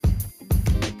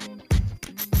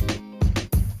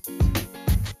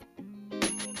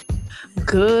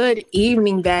Good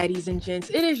evening, baddies and gents.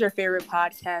 It is your favorite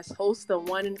podcast host, the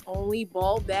one and only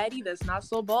bald baddie that's not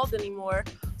so bald anymore,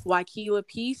 Waikila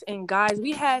Peace. And guys,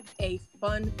 we have a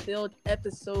fun-filled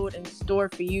episode in store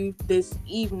for you this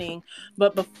evening.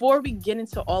 But before we get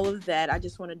into all of that, I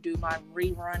just want to do my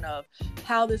rerun of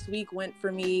how this week went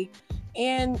for me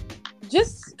and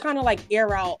just kind of like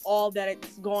air out all that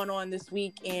it's going on this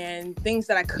week and things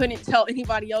that I couldn't tell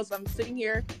anybody else. I'm sitting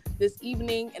here this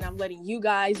evening and I'm letting you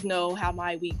guys know how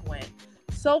my week went.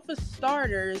 So for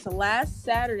starters, last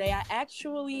Saturday I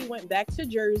actually went back to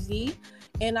Jersey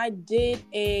and I did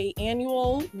a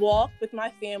annual walk with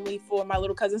my family for my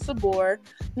little cousin Sabor.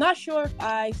 Not sure if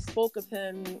I spoke of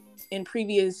him in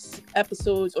previous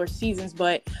episodes or seasons,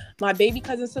 but my baby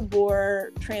cousin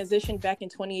Sabor transitioned back in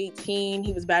 2018.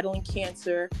 He was battling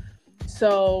cancer.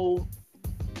 So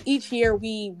each year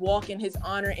we walk in his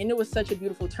honor, and it was such a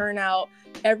beautiful turnout.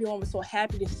 Everyone was so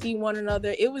happy to see one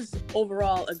another. It was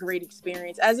overall a great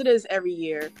experience, as it is every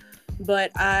year.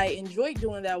 But I enjoyed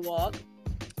doing that walk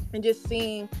and just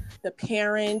seeing the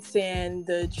parents and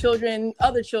the children,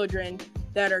 other children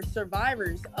that are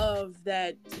survivors of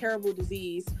that terrible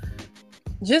disease.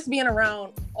 Just being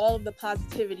around all of the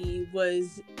positivity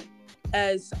was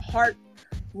as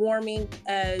heartwarming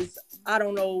as, I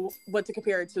don't know what to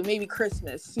compare it to. Maybe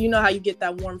Christmas. You know how you get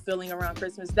that warm feeling around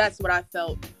Christmas? That's what I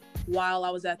felt while I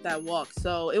was at that walk.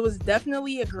 So it was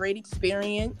definitely a great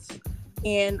experience.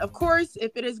 And of course,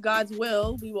 if it is God's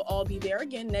will, we will all be there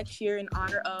again next year in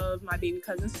honor of my baby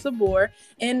cousin Sabor.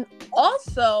 And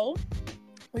also,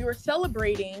 we were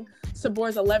celebrating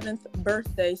Sabor's 11th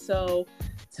birthday. So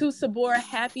to Sabor,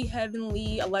 happy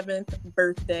heavenly 11th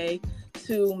birthday.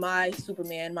 To my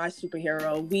Superman, my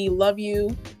superhero. We love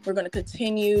you. We're going to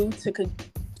continue to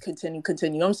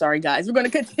continue. I'm sorry, guys. We're going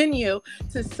to continue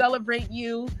to celebrate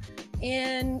you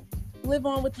and live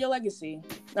on with your legacy.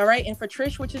 All right. And for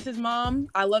Trish, which is his mom,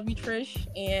 I love you, Trish.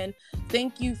 And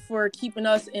thank you for keeping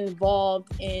us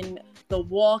involved in the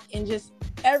walk and just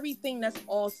everything that's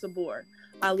all Sabor.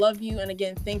 I love you. And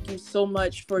again, thank you so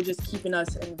much for just keeping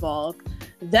us involved.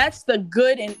 That's the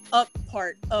good and up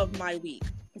part of my week.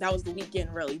 That was the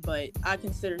weekend, really, but I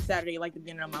consider Saturday like the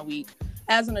beginning of my week.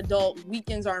 As an adult,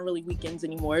 weekends aren't really weekends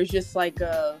anymore. It's just like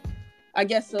I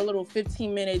guess a little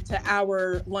 15-minute to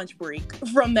hour lunch break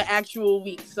from the actual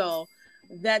week. So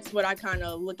that's what I kind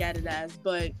of look at it as.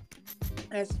 But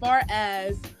as far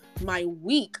as my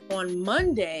week, on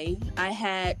Monday, I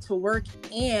had to work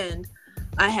and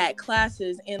I had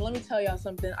classes. And let me tell y'all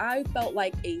something. I felt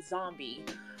like a zombie.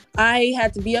 I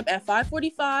had to be up at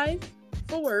 5:45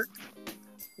 for work.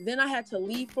 Then I had to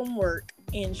leave from work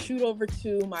and shoot over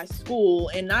to my school,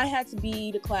 and I had to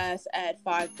be to class at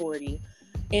 5:40,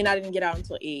 and I didn't get out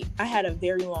until 8. I had a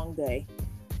very long day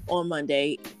on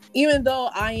Monday, even though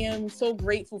I am so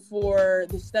grateful for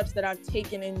the steps that I've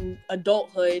taken in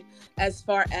adulthood as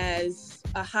far as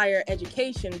a higher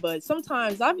education. But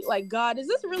sometimes I'll be like, God, is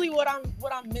this really what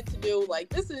I'm meant to do? Like,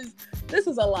 this is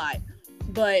a lot.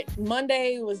 But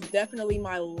Monday was definitely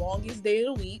my longest day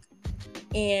of the week,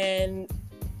 and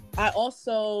I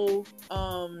also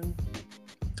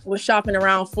was shopping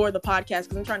around for the podcast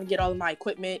because I'm trying to get all of my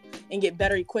equipment and get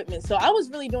better equipment. So I was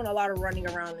really doing a lot of running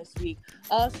around this week.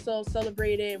 Also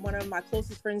celebrated one of my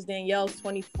closest friends, Danielle's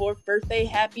 24th birthday.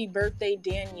 Happy birthday,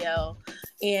 Danielle.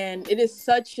 And it is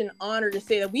such an honor to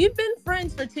say that we've been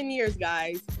friends for 10 years,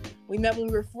 guys. We met when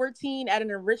we were 14 at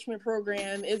an enrichment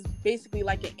program. It's basically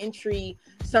like an entry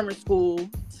summer school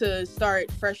to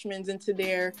start freshmen into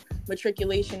their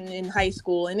matriculation in high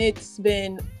school. And it's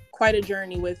been quite a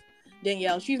journey with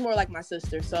Danielle. She's more like my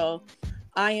sister. So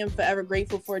I am forever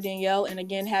grateful for Danielle. And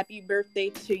again, happy birthday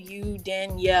to you,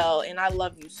 Danielle. And I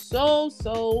love you so,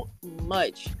 so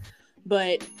much.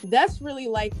 But that's really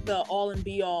like the all and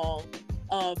be all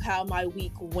of how my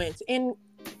week went. And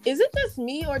is it just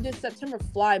me or did September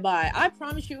fly by? I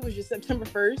promise you it was just September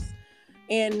 1st.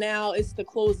 And now it's the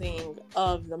closing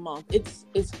of the month.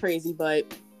 It's crazy.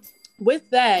 But with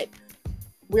that,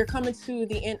 we're coming to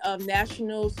the end of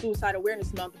National Suicide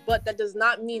Awareness Month, but that does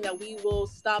not mean that we will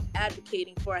stop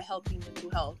advocating for a healthy mental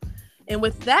health. And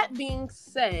with that being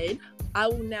said, I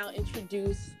will now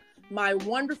introduce my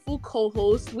wonderful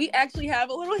co-host. We actually have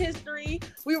a little history.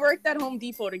 We worked at Home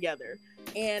Depot together.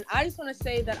 And I just want to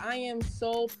say that I am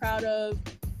so proud of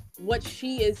what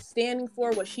she is standing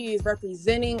for, what she is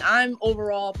representing. I'm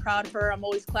overall proud of her. I'm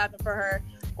always clapping for her.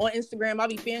 On Instagram, I'll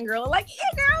be fangirling like,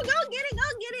 yeah, girl, go get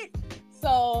it.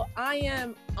 So I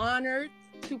am honored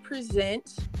to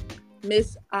present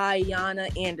Miss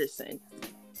Ayana Anderson.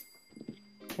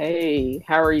 Hey,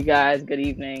 how are you guys? Good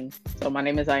evening. So my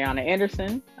name is Ayana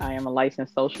Anderson. I am a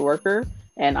licensed social worker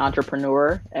an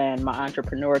entrepreneur, and my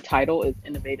entrepreneur title is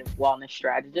Innovative Wellness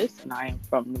Strategist, and I am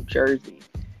from New Jersey.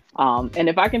 And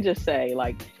if I can just say,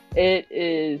 like, it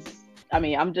is, I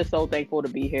mean, I'm just so thankful to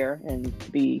be here and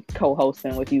be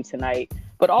co-hosting with you tonight.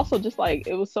 But also, just like,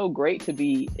 it was so great to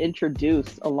be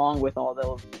introduced along with all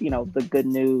those, the good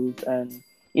news and,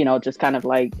 just kind of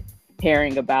like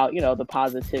hearing about, the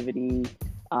positivity,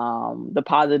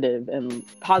 the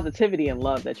positivity and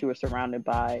love that you were surrounded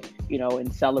by,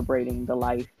 in celebrating the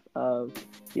life of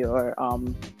your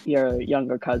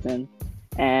younger cousin,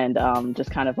 and just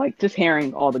kind of like just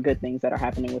hearing all the good things that are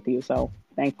happening with you. So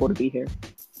thankful to be here.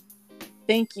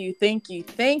 Thank you, thank you,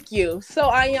 thank you. So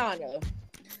Ayana,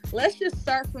 let's just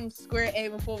start from square A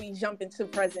before we jump into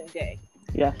present day.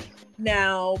 Yes.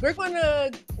 Now we're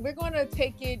gonna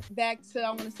take it back to, I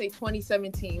want to say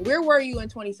 2017. Where were you in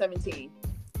 2017?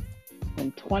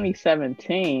 In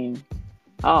 2017,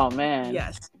 oh man.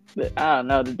 Yes. I don't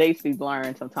know, the dates be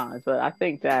blurring sometimes, but I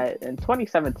think that in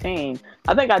 2017,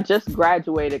 I think I just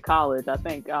graduated college. I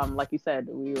think, like you said,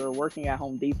 we were working at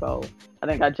Home Depot. I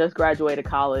think I just graduated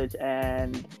college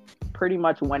and pretty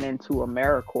much went into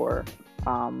AmeriCorps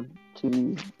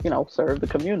to, serve the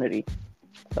community.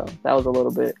 So that was a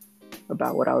little bit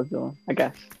about what I was doing, I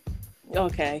guess.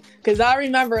 Okay, because I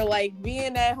remember like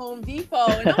being at Home Depot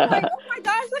and I'm like, oh my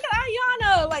gosh, look at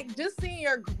Ayana. Like, just seeing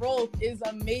your growth is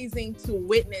amazing to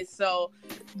witness. So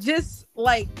just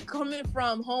like coming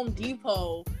from Home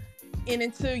Depot and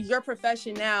into your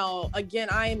profession now, again,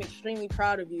 I am extremely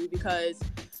proud of you, because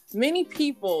many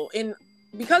people, and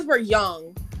because we're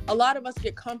young, a lot of us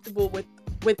get comfortable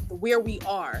with where we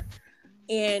are,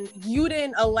 and you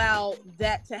didn't allow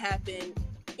that to happen.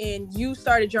 And you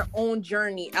started your own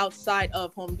journey outside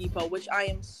of Home Depot, which I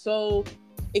am so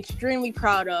extremely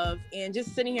proud of. And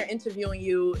just sitting here interviewing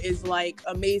you is like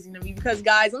amazing to me, because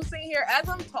guys, I'm sitting here as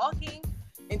I'm talking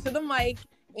into the mic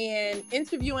and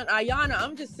interviewing Ayana,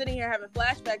 I'm just sitting here having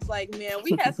flashbacks like, man,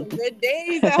 we had some good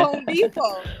days at Home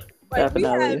Depot. Like, we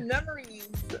had memories.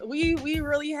 We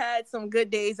really had some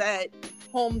good days at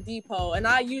Home Depot, and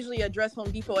I usually address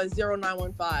Home Depot as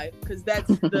 0915 because that's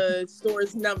the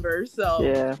store's number. So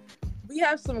yeah, we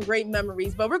have some great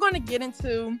memories, but we're going to get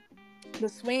into the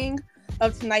swing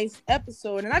of tonight's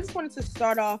episode. And I just wanted to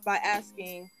start off by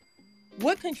asking,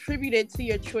 what contributed to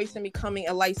your choice in becoming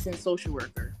a licensed social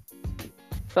worker?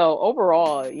 So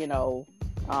overall,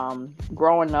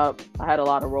 growing up, I had a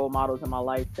lot of role models in my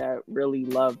life that really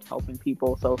loved helping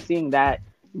people. So seeing that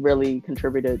really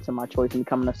contributed to my choice in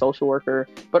becoming a social worker.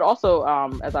 But also,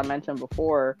 as I mentioned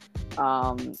before,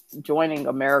 joining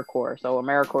AmeriCorps. So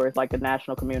AmeriCorps is like a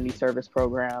national community service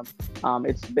program.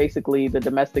 It's basically the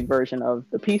domestic version of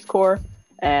the Peace Corps.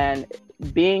 And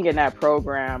being in that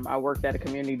program, I worked at a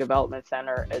community development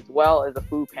center as well as a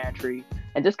food pantry,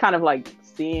 and just kind of like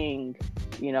seeing,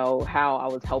 how I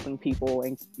was helping people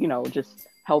and, just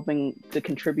helping to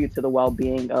contribute to the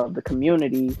well-being of the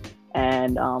community.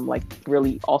 And like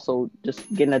really also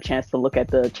just getting a chance to look at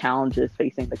the challenges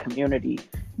facing the community,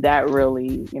 that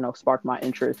really, sparked my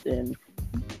interest in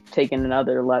taking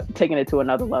it to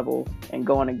another level and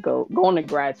going to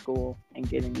grad school and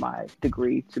getting my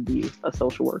degree to be a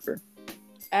social worker.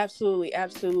 Absolutely,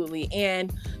 absolutely.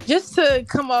 And just to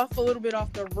come off a little bit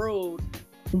off the road,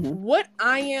 what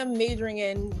I am majoring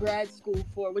in grad school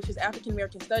for, which is African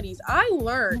American Studies, I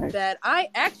learned that I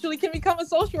actually can become a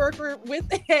social worker with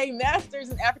a master's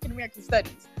in African American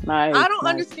Studies. I don't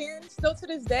understand still to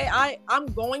this day. I'm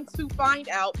going to find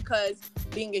out, because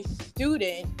being a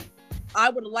student, I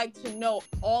would like to know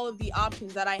all of the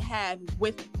options that I have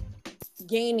with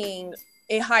gaining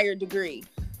a higher degree.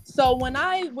 So when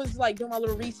I was like doing my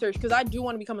little research, because I do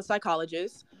want to become a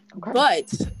psychologist, but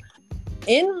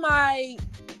in my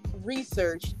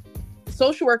research,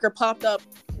 social worker popped up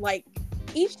like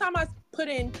each time I put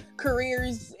in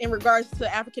careers in regards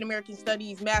to African American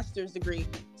Studies master's degree,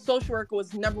 social worker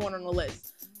was number one on the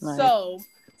list. Right. So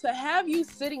to have you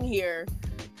sitting here,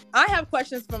 I have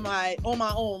questions on my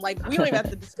own. Like, we don't even have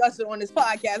to discuss it on this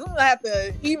podcast. I'm gonna have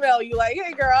to email you like,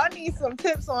 hey girl, I need some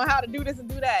tips on how to do this and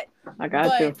do that. I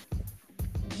got you.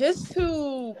 Just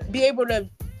to be able to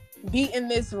be in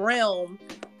this realm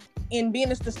and be in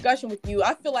this discussion with you,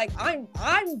 I feel like I'm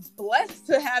blessed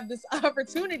to have this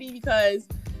opportunity, because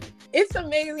it's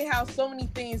amazing how so many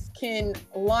things can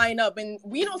line up, and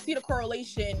we don't see the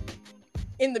correlation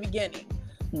in the beginning.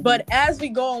 But as we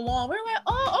go along, we're like,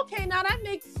 oh, okay, now that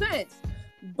makes sense.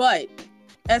 But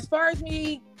as far as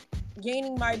me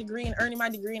gaining my degree and earning my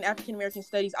degree in African American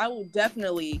Studies, I will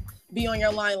definitely be on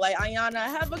your line like, Ayana, I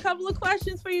have a couple of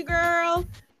questions for you, girl.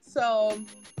 So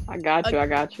I got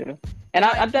you. And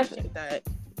I definitely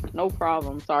no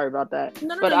problem. Sorry about that.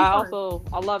 No, no, But no, you're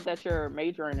fine. I love that you're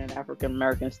majoring in African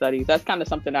American studies. That's kind of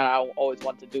something that I always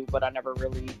want to do, but I never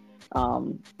really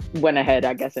went ahead,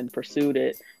 I guess, and pursued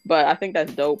it. But I think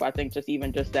that's dope. I think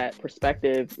just that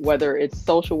perspective, whether it's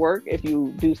social work, if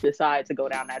you do decide to go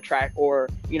down that track, or,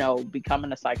 you know,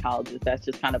 becoming a psychologist, that's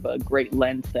just kind of a great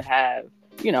lens to have,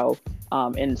 you know,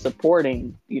 in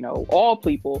supporting, you know, all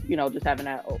people, you know, just having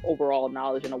that overall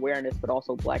knowledge and awareness, but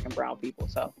also Black and brown people.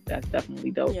 So that's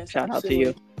definitely dope. Yes, Shout out to absolutely.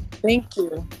 you. Thank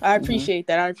you. I Hmm. appreciate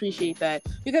that. I appreciate that.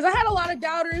 Because I had a lot of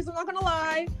doubters, I'm not gonna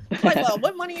lie. Like, well,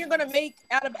 what money you're gonna make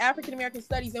out of African American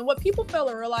studies? And what people fail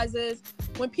to realize is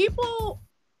when people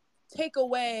take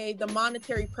away the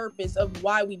monetary purpose of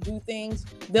why we do things,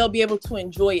 they'll be able to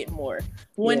enjoy it more.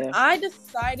 When Yeah. I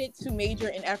decided to major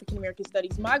in African American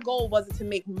studies, my goal wasn't to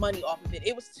make money off of it.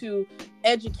 It was to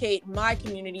educate my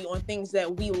community on things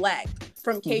that we lack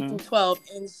from K Hmm. through 12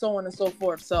 and so on and so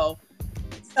forth. So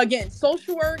again,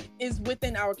 social work is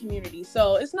within our community.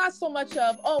 So it's not so much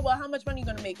of, oh, well, how much money are you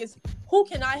going to make? It's who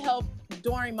can I help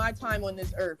during my time on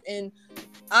this earth? And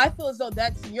I feel as though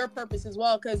that's your purpose as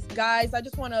well. Because, guys, I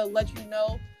just want to let you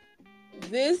know,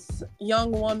 this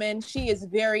young woman, she is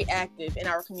very active in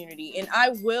our community. And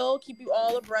I will keep you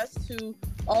all abreast to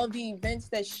all of the events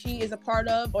that she is a part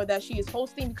of or that she is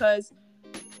hosting, because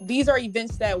these are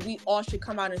events that we all should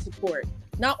come out and support.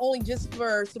 Not only just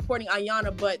for supporting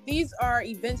Ayana, but these are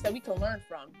events that we can learn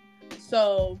from.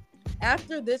 So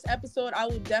after this episode, I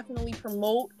will definitely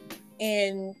promote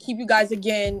and keep you guys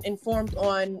again informed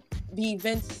on the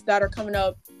events that are coming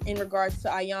up in regards to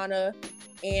Ayana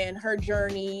and her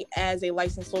journey as a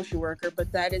licensed social worker.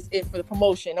 But that is it for the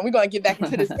promotion. And we're going to get back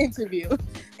into this interview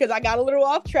because I got a little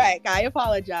off track. I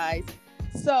apologize.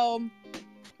 So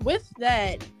with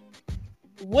that,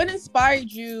 what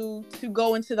inspired you to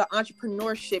go into the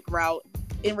entrepreneurship route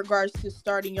in regards to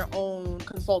starting your own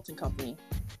consulting company?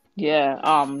 Yeah,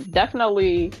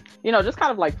 definitely, you know, just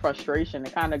kind of like frustration.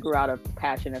 It kind of grew out of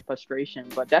passion and frustration,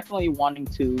 but definitely wanting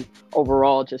to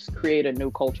overall just create a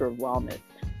new culture of wellness.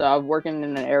 So I'm working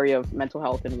in an area of mental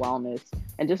health and wellness,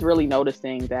 and just really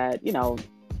noticing that, you know,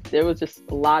 there was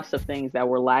just lots of things that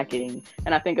were lacking.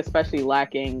 And I think especially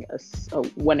lacking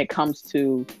when it comes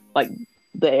to like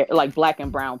Black and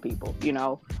brown people, you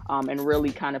know, and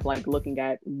really kind of like looking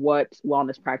at what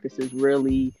wellness practices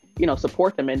really, you know,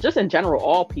 support them, and just in general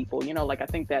all people, you know, like I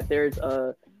think that there's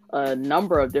a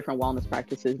number of different wellness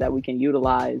practices that we can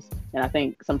utilize. And I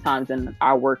think sometimes in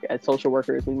our work as social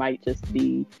workers, we might just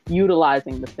be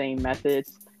utilizing the same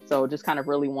methods. So just kind of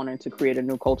really wanting to create a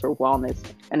new culture of wellness.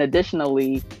 And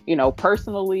additionally, you know,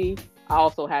 personally, I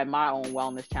also had my own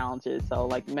wellness challenges. So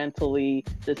like mentally,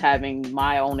 just having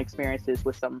my own experiences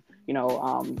with some, you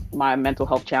know, my mental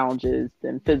health challenges,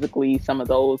 and physically some of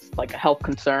those, like a health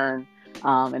concern.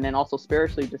 And then also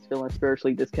spiritually, just feeling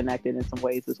spiritually disconnected in some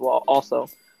ways as well also.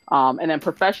 And then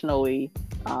professionally,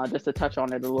 just to touch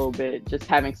on it a little bit, just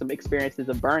having some experiences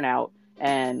of burnout.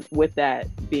 And with that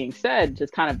being said,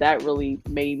 just kind of that really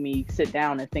made me sit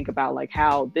down and think about like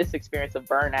how this experience of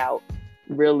burnout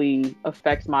really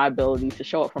affects my ability to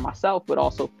show up for myself, but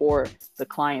also for the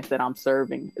clients that I'm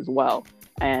serving as well.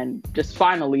 And just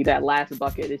finally, that last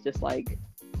bucket is just like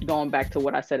going back to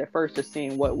what I said at first, just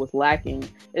seeing what was lacking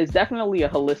is definitely a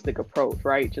holistic approach,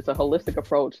 right? Just a holistic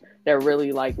approach that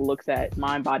really like looks at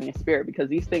mind, body, and spirit, because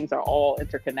these things are all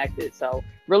interconnected. So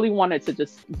really wanted to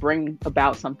just bring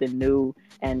about something new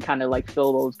and kind of like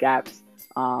fill those gaps,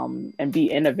 and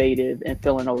be innovative in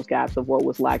filling those gaps of what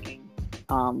was lacking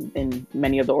in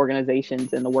many of the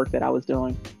organizations and the work that I was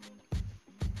doing.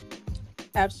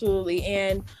 Absolutely.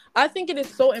 And I think it is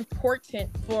so important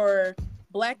for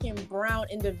Black and brown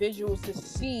individuals to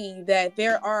see that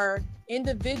there are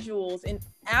individuals in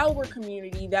our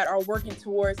community that are working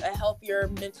towards a healthier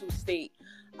mental state.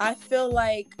 I feel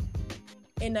like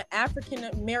in the African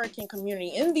American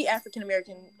community,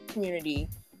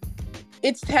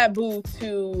 it's taboo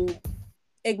to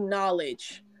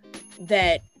acknowledge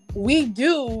that we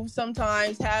do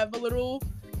sometimes have a little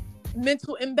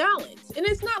mental imbalance. And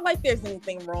it's not like there's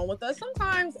anything wrong with us.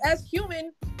 Sometimes as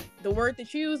human, the word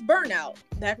that you use, burnout,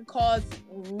 that could cause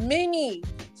many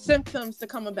symptoms to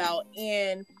come about.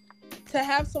 And to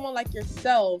have someone like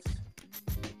yourself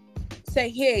say,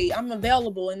 hey, I'm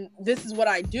available and this is what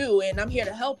I do and I'm here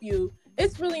to help you,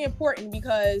 it's really important,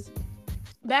 because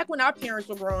back when our parents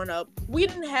were growing up, we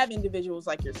didn't have individuals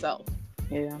like yourself.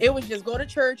 Yeah. It was just go to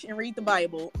church and read the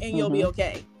Bible and you'll be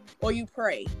okay. Or you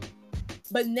pray.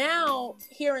 But now,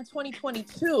 here in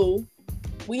 2022,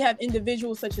 we have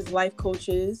individuals such as life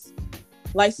coaches,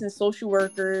 licensed social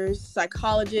workers,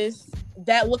 psychologists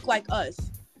that look like us.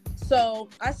 So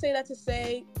I say that to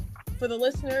say, for the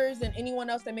listeners and anyone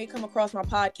else that may come across my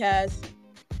podcast,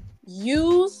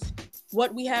 use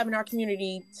what we have in our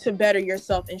community to better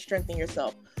yourself and strengthen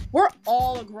yourself. We're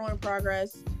all a growing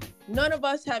progress. None of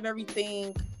us have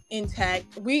everything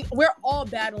intact. We're all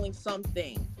battling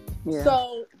something. Yeah.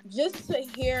 So just to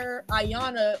hear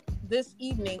Ayana this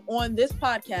evening on this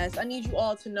podcast, I need you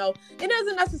all to know it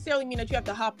doesn't necessarily mean that you have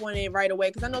to hop on it right away,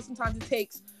 because I know sometimes it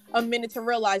takes a minute to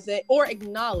realize it, or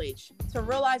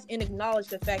realize and acknowledge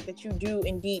the fact that you do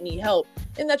indeed need help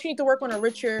and that you need to work on a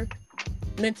richer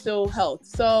mental health.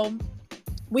 So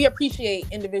we appreciate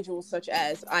individuals such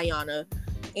as Ayana,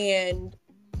 and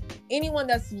anyone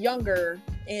that's younger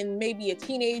and maybe a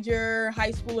teenager,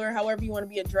 high schooler, however you want to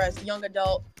be addressed, young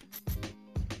adult.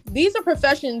 These are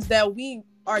professions that we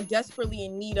are desperately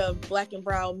in need of Black and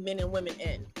brown men and women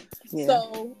in. Yeah.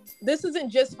 So this isn't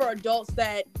just for adults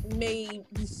that may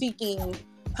be seeking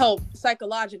help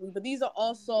psychologically, but these are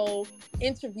also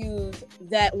interviews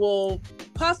that will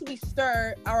possibly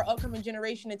stir our upcoming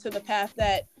generation into the path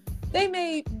that they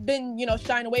may been,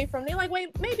 shying away from. They're like,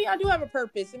 wait, maybe I do have a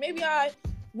purpose, and maybe I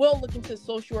will look into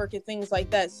social work and things like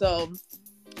that. So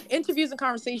interviews and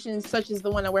conversations such as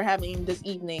the one that we're having this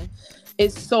evening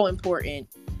is so important.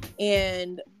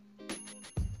 And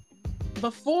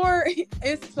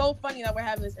it's so funny that we're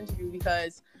having this interview,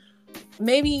 because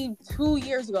maybe 3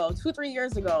 years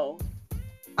ago,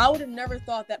 I would have never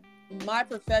thought that my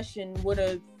profession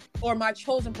or my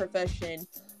chosen profession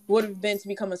would have been to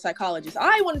become a psychologist.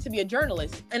 I wanted to be a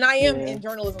journalist, and I am in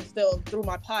journalism still through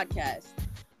my podcast.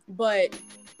 But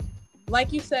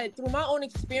like you said, through my own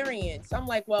experience, I'm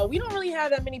like, well, we don't really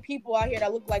have that many people out here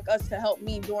that look like us to help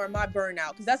me during my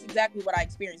burnout, because that's exactly what I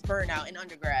experienced, burnout in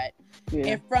undergrad. Yeah.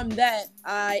 And from that,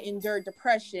 I endured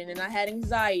depression, and I had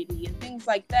anxiety and things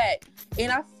like that.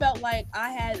 And I felt like I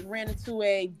had ran into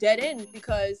a dead end,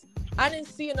 because I didn't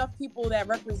see enough people that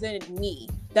represented me,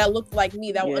 that looked like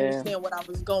me, that would understand what I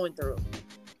was going through.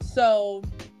 So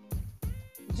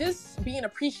just being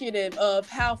appreciative of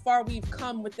how far we've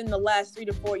come within the last 3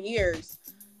 to 4 years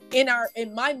in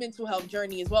my mental health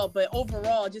journey as well. But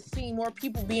overall, just seeing more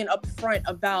people being upfront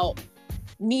about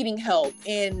needing help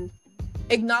and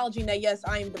acknowledging that, yes,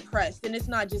 I am depressed. And it's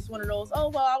not just one of those, oh,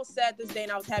 well, I was sad this day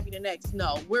and I was happy the next.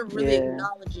 No, we're really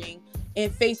acknowledging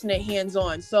and facing it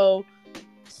hands-on. So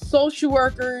social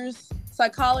workers,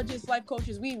 psychologists, life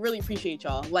coaches, we really appreciate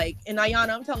y'all. And Ayana,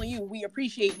 I'm telling you, we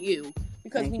appreciate you,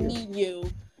 because we need you,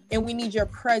 and we need your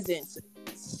presence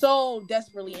so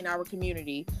desperately in our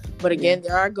community. But again,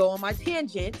 there I go on my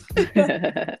tangent.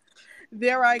 And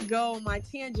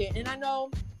I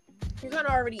know you kind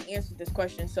of already answered this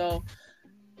question. So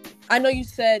I know you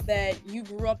said that you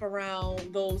grew up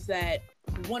around those that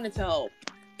wanted to help,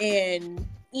 and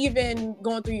even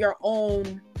going through your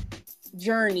own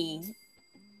journey,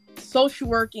 social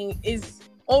working is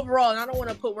overall, and I don't want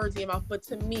to put words in your mouth, but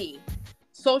to me,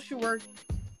 social work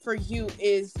for you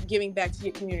is giving back to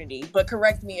your community. But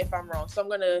correct me if I'm wrong. So I'm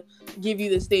going to give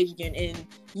you the stage again, and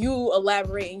you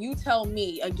elaborate and you tell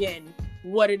me again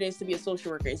what it is to be a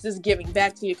social worker. Is this giving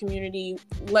back to your community?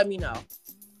 Let me know.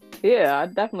 Yeah, I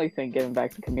definitely think giving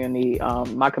back to community,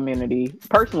 my community,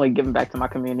 personally giving back to my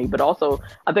community, but also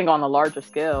I think on a larger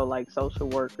scale, like social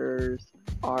workers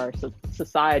are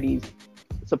society's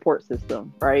support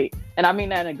system, right? And I mean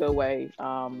that in a good way,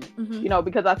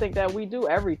 because I think that we do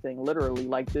everything literally.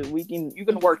 You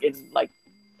can work in like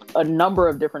a number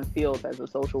of different fields as a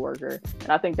social worker, and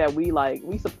I think that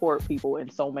we support people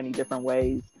in so many different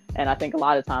ways. And I think a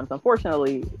lot of times,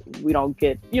 unfortunately, we don't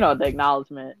get the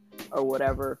acknowledgement or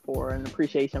whatever for an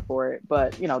appreciation for it.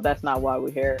 But that's not why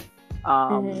we're here.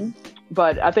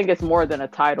 But I think it's more than a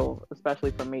title,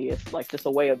 especially for me. It's like just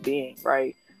a way of being,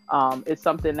 right? It's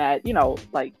something that,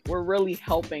 we're really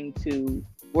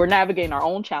we're navigating our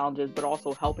own challenges, but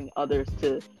also helping others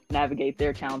to navigate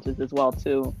their challenges as well,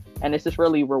 too. And it's just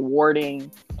really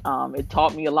rewarding. It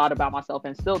taught me a lot about myself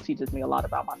and still teaches me a lot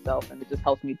about myself. And it just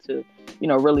helps me to,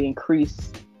 really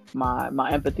increase my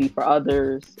empathy for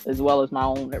others, as well as my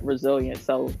own resilience.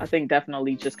 So I think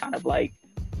definitely just kind of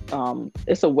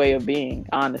it's a way of being,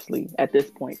 honestly, at this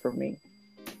point for me.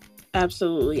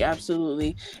 Absolutely.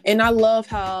 Absolutely. And I love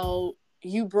how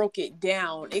you broke it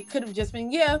down. It could have just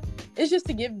been, it's just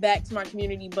to give back to my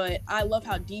community. But I love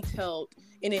how detailed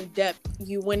and in depth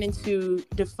you went into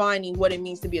defining what it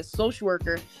means to be a social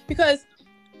worker. Because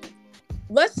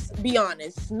let's be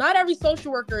honest, not every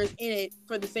social worker is in it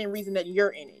for the same reason that you're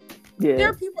in it. Yeah. There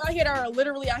are people out here that are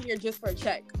literally out here just for a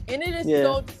check. And it is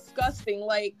so disgusting.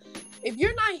 Like, if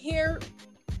you're not here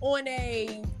on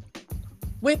a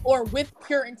with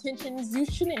pure intentions, you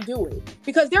shouldn't do it,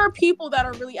 because there are people that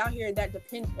are really out here that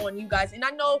depend on you guys. And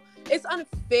I know it's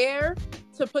unfair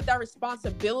to put that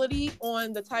responsibility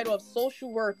on the title of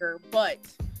social worker, but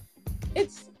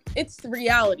it's the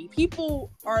reality. People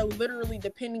are literally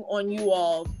depending on you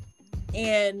all,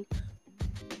 and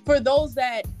for those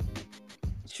that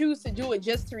choose to do it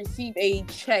just to receive a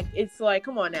check, it's like,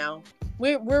 come on now.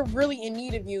 We're really in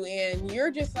need of you, and you're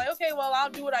just like, okay, well,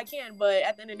 I'll do what I can, but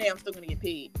at the end of the day, I'm still going to get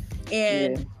paid.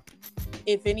 And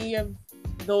if any of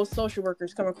those social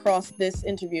workers come across this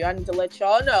interview, I need to let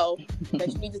y'all know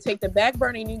that you need to take the back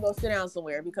burner and you need to go sit down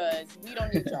somewhere, because we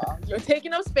don't need y'all. You're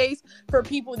taking up space for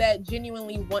people that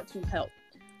genuinely want to help.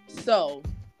 So,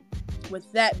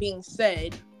 with that being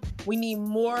said, we need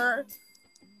more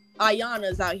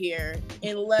Ayanas out here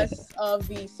and less of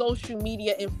the social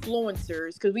media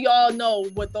influencers, because we all know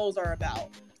what those are about.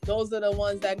 Those are the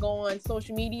ones that go on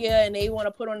social media and they want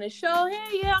to put on the show,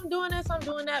 hey, yeah, I'm doing this, I'm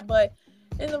doing that, but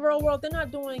in the real world, they're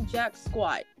not doing jack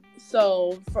squat.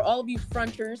 So for all of you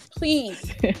fronters,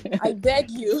 please, I beg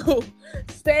you,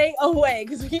 stay away,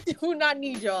 because we do not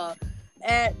need y'all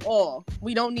at all.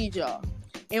 We don't need y'all.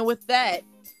 And with that,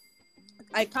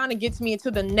 it kind of gets me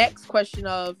into the next question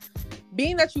of,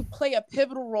 being that you play a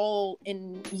pivotal role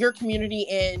in your community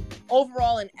and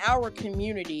overall in our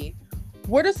community,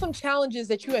 what are some challenges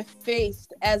that you have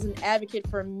faced as an advocate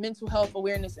for mental health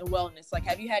awareness and wellness? Like,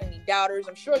 have you had any doubters?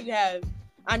 I'm sure you have.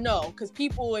 I know, because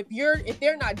people, if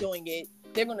they're not doing it,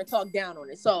 they're going to talk down on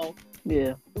it. So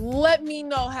yeah, let me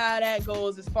know how that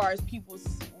goes as far as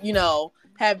people's,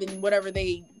 having whatever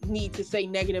they need to say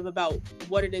negative about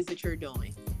what it is that you're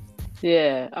doing.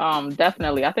 Yeah,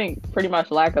 definitely. I think pretty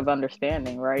much lack of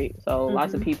understanding, right? So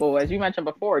lots of people, as you mentioned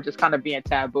before, just kind of being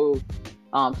taboo,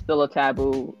 still a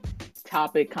taboo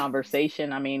topic,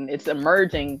 conversation. I mean, it's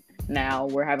emerging now.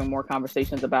 We're having more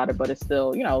conversations about it, but it's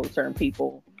still, certain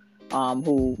people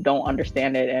who don't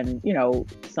understand it. And,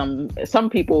 some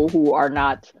people who are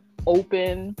not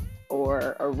open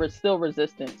or are still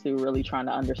resistant to really trying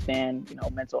to understand,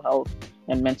 mental health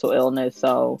and mental illness.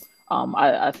 So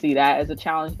I see that as a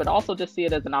challenge, but also just see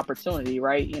it as an opportunity,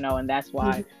 right? And that's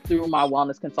why through my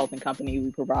wellness consulting company,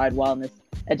 we provide wellness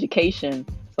education.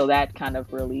 So that kind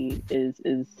of really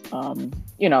is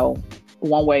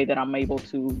one way that I'm able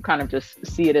to kind of just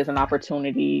see it as an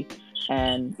opportunity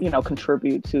and,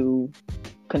 contribute to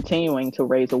continuing to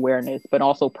raise awareness, but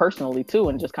also personally too,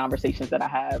 and just conversations that I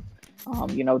have,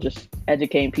 just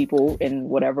educating people in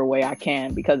whatever way I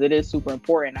can, because it is super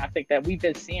important. I think that we've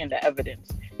been seeing the evidence,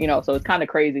 so it's kind of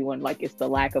crazy when it's the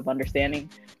lack of understanding,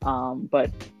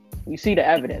 but you see the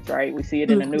evidence, right? We see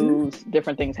it in the news,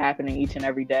 different things happening each and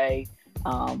every day,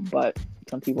 but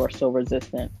some people are still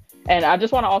resistant. And I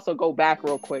just want to also go back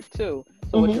real quick too.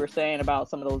 So what you were saying about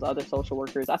some of those other social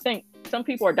workers, I think some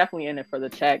people are definitely in it for the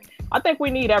check. I think we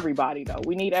need everybody though.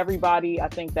 We need everybody. I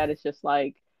think that it's just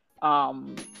like, I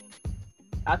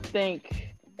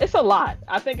think it's a lot.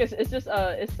 I think it's just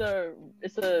a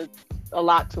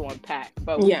lot to unpack,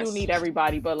 but we do need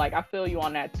everybody. But I feel you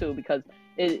on that too, because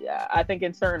I think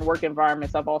in certain work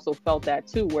environments, I've also felt that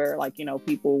too, where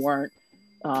people weren't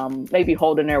maybe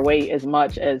holding their weight as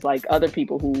much as other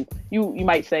people who you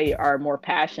might say are more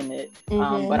passionate.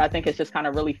 But I think it's just kind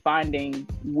of really finding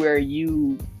where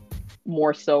you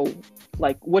more so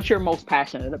what you're most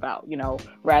passionate about,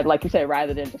 rather, like you said,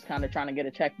 rather than just kind of trying to get a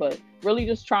check, but really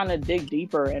just trying to dig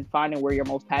deeper and finding where you're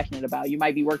most passionate about. You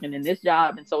might be working in this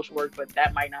job in social work, but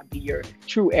that might not be your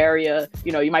true area.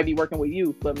 You might be working with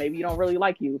youth, but maybe you don't really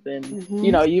like youth, and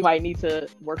you might need to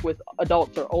work with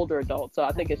adults or older adults. So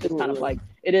I think it's just kind of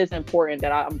it is important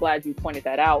that I'm glad you pointed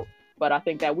that out. But I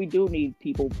think that we do need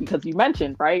people, because you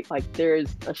mentioned, right?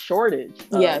 There's a shortage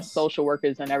of social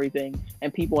workers and everything,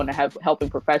 and people in the helping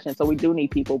profession. So we do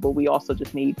need people, but we also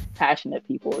just need passionate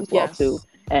people as well too.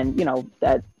 And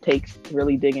that takes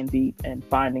really digging deep and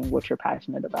finding what you're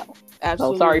passionate about.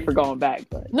 Absolutely. So sorry for going back,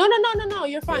 but no,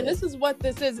 you're fine. This is what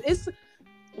this is. It's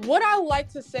what I like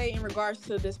to say in regards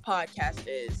to this podcast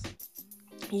is,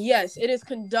 yes, it is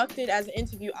conducted as an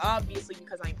interview, obviously,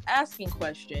 because I'm asking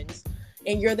questions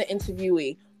and you're the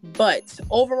interviewee. But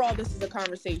overall, this is a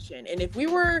conversation. And if we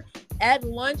were at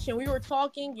lunch and we were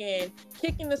talking and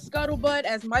kicking the scuttlebutt,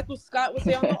 as Michael Scott would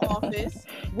say on The Office,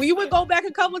 we would go back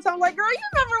a couple of times girl, you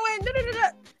remember when? Da-da-da-da.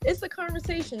 It's a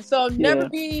conversation. So never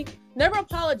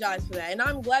apologize for that. And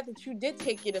I'm glad that you did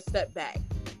take it a step back,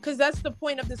 because that's the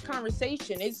point of this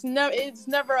conversation. It's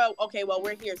never okay, well,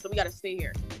 we're here, so we got to stay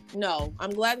here. No,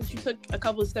 I'm glad that you took a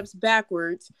couple of steps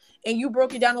backwards and you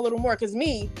broke it down a little more, because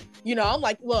me, I'm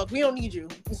like, look, we don't need you.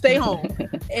 Stay home.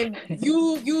 And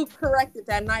you corrected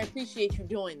that, and I appreciate you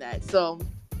doing that. So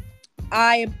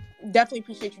I definitely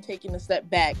appreciate you taking a step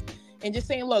back and just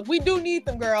saying, look, we do need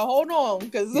them, girl. Hold on,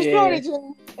 because there's a shortage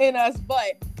in us.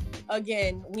 But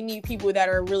again, we need people that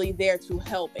are really there to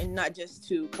help and not just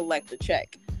to collect the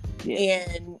check. Yeah.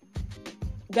 And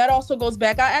that also goes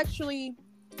back.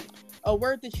 A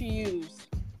word that you used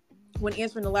when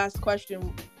answering the last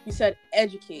question, you said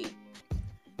educate.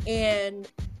 And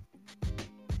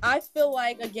I feel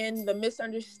like, again, the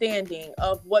misunderstanding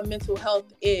of what mental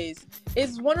health is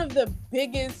one of the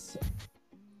biggest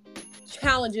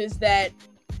challenges that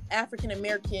African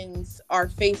Americans are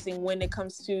facing when it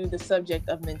comes to the subject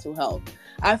of mental health.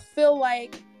 I feel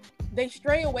like they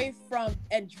stray away from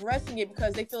addressing it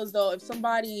because they feel as though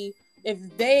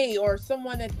if they or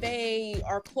someone that they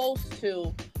are close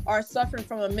to are suffering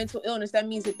from a mental illness, that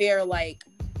means that they're like,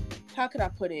 how could I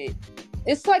put it?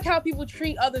 It's like how people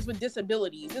treat others with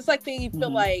disabilities. It's like they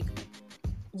feel like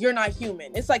you're not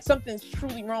human. It's like something's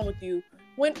truly wrong with you.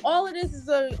 When all it is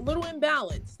a little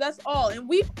imbalance. That's all. And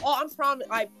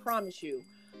I promise you,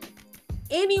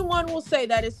 anyone will say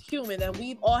that it's human, that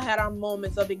we've all had our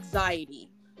moments of anxiety.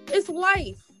 It's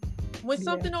life. When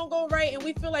something don't go right and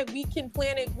we feel like we can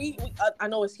plan it, I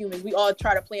know as humans, we all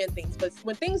try to plan things. But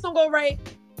when things don't go right,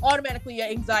 automatically your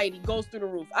anxiety goes through the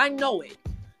roof. I know it.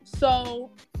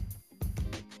 So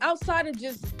outside of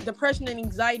just depression and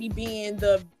anxiety being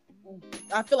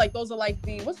I feel like those are like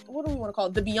what do we want to call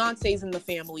it? The Beyoncés in the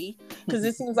family. Because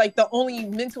it seems like the only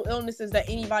mental illnesses that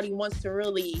anybody wants to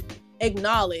really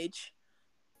acknowledge.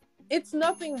 It's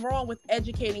nothing wrong with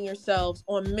educating yourselves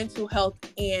on mental health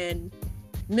and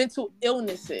mental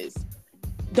illnesses.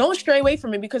 Don't stray away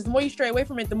from it, because the more you stray away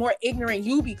from it, the more ignorant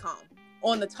you become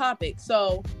on the topic.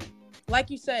 So, like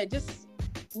you said, just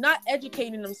not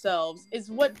educating themselves is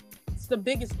what's the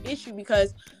biggest issue,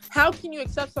 because how can you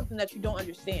accept something that you don't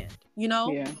understand, you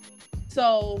know? Yeah.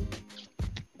 So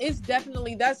it's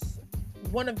definitely, that's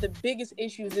one of the biggest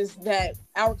issues, is that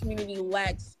our community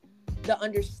lacks the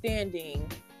understanding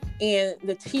and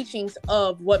the teachings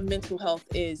of what mental health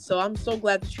is. So I'm so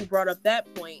glad that you brought up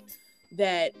that point,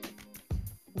 that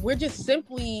we're just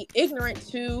simply ignorant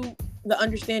to the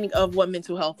understanding of what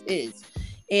mental health is.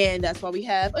 And that's why we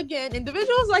have, again,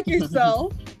 individuals like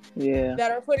yourself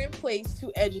that are put in place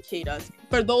to educate us,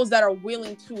 for those that are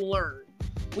willing to learn.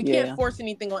 We can't force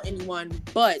anything on anyone,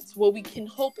 but what we can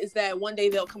hope is that one day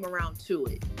they'll come around to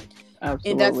it.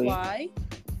 Absolutely. And that's why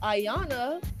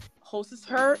Ayana hosts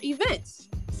her events,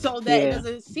 so that it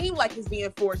doesn't seem like it's being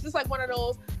forced. It's like one of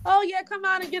those, oh yeah, come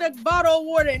out and get a bottle of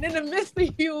water, and in the midst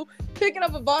of you picking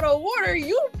up a bottle of water,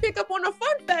 you pick up on a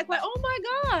fun fact, like, oh my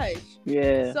gosh.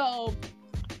 Yeah. So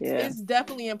it's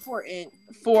definitely important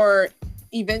for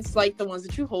events like the ones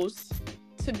that you host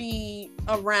to be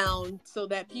around, so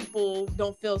that people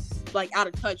don't feel like out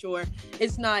of touch, or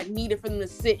it's not needed for them to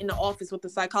sit in the office with the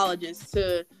psychologist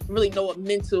to really know what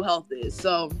mental health is.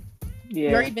 So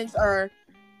your events are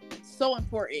so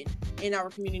important in our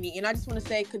community, and I just want to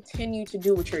say, continue to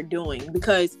do what you're doing,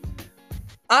 because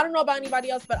I don't know about anybody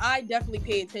else, but I definitely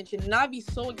pay attention, and I'd be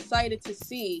so excited to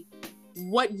see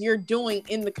what you're doing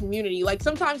in the community. Like,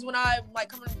 sometimes when I like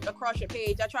coming across your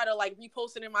page, I try to like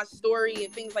repost it in my story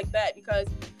and things like that, because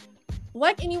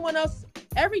like anyone else,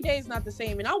 every day is not the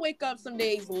same, and I wake up some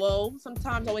days low,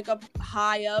 sometimes I wake up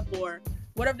high up, or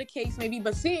whatever the case may be.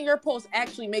 But seeing your post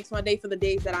actually makes my day for the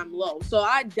days that I'm low. So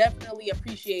I definitely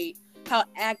appreciate how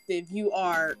active you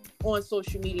are on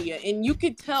social media, and you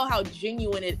could tell how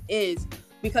genuine it is,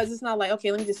 because it's not like,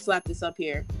 okay, let me just slap this up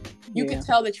here. You can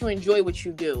tell that you enjoy what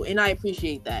you do, and I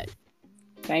appreciate that.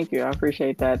 Thank you. I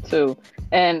appreciate that too.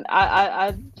 And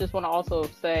I just want to also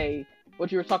say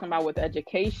what you were talking about with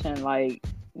education. Like,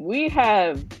 we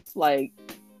have like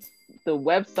the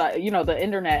website, the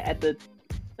internet at the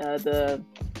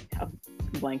I'm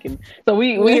blanking. So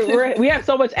we have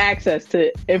so much access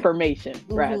to information,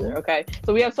 rather. Okay.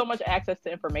 So we have so much access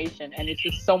to information, and it's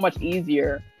just so much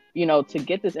easier, to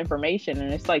get this information.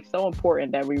 And it's like so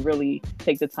important that we really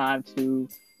take the time to,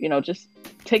 just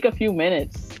take a few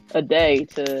minutes a day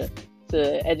to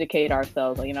educate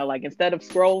ourselves. Like instead of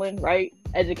scrolling, right?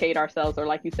 Educate ourselves, or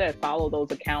like you said, follow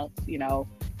those accounts,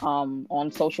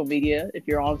 on social media. If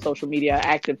you're on social media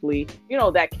actively,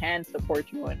 that can support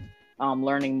you in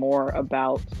learning more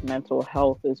about mental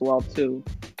health as well too.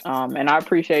 And I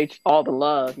appreciate all the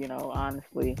love,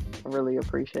 honestly, I really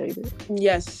appreciate it.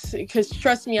 Yes, because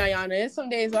trust me, Ayana, there's some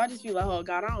days where I just feel like, oh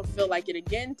God, I don't feel like it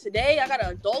again today. I got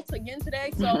an adult again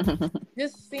today. So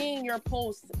just seeing your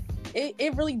posts,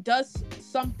 it really does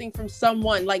something from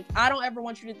someone. Like, I don't ever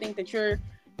want you to think that your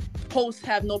posts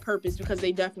have no purpose, because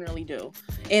they definitely do.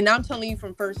 And I'm telling you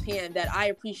from firsthand that I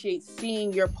appreciate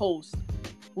seeing your posts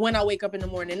when I wake up in the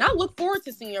morning. And I look forward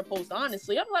to seeing your post,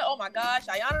 honestly. I'm like, oh my gosh,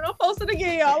 Ayana done posted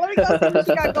again, y'all. Let me go see what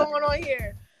she got going on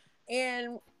here.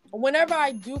 And whenever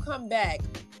I do come back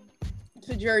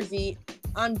to Jersey,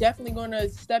 I'm definitely going to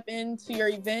step into your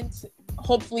event.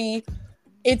 Hopefully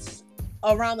it's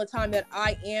around the time that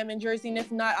I am in Jersey. And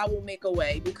if not, I will make a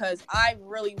way, because I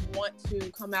really want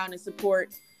to come out and support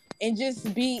and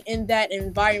just be in that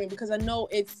environment, because I know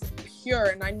it's pure,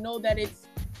 and I know that it's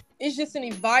just an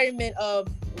environment of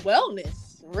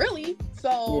wellness, really.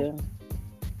 So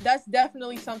that's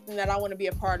definitely something that I want to be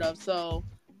a part of. So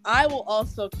I will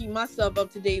also keep myself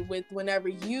up to date with whenever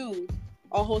you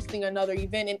are hosting another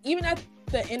event. And even at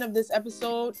the end of this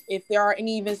episode, if there are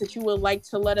any events that you would like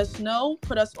to let us know,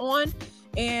 put us on,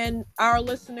 and our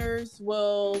listeners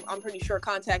will, I'm pretty sure,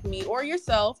 contact me or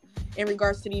yourself in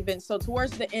regards to the event. So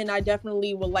towards the end, I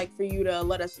definitely would like for you to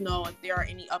let us know if there are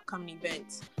any upcoming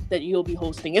events that you'll be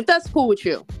hosting, if that's cool with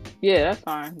you. Yeah, that's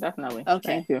fine. Definitely. Okay.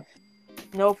 Thank you.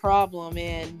 No problem.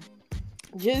 And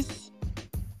just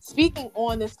speaking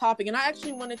on this topic, and I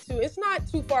actually wanted to, it's not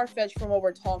too far-fetched from what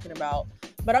we're talking about,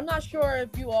 but I'm not sure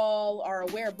if you all are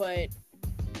aware, but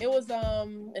it was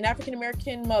an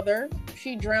African-American mother.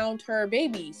 She drowned her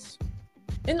babies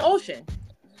in the ocean.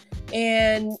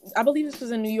 And I believe this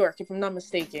was in New York, if I'm not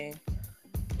mistaken.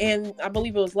 And I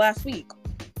believe it was last week,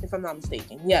 if I'm not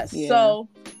mistaken. Yes. Yeah. So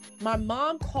my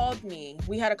mom called me.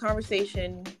 We had a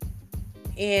conversation,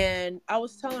 and I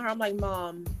was telling her, I'm like,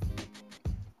 Mom,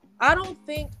 I don't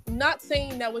think, not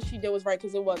saying that what she did was right,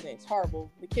 because it wasn't. It's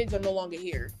horrible. The kids are no longer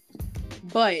here.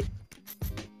 But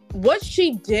what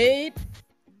she did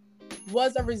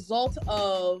was a result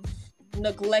of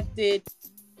neglected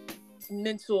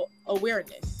mental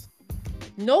awareness.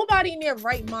 Nobody in their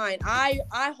right mind, I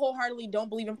wholeheartedly don't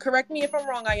believe him. Correct me if I'm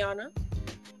wrong, Ayana.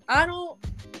 I don't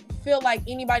feel like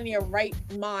anybody in their right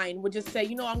mind would just say,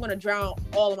 you know, I'm going to drown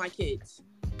all of my kids.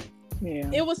 Yeah.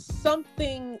 It was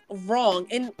something wrong.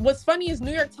 And what's funny is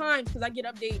New York Times, because I get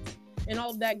updates and all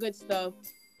of that good stuff.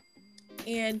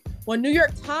 And when New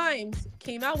York Times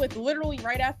came out with, literally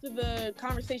right after the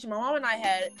conversation my mom and I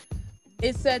had,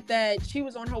 it said that she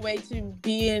was on her way to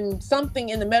be in something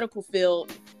in the medical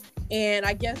field. And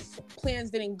I guess plans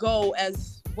didn't go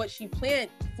as what she planned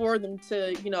for them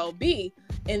to, you know, be.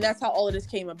 And that's how all of this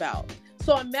came about.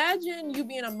 So imagine you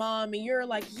being a mom and you're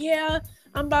like, yeah,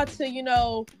 I'm about to, you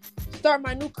know, start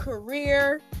my new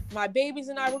career. My babies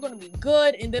and I, we're going to be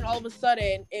good. And then all of a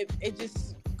sudden, it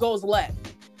just goes left.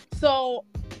 So,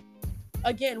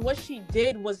 again, what she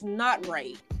did was not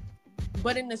right.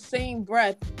 But in the same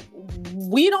breath,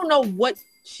 we don't know what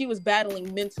she was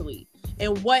battling mentally,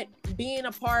 and what being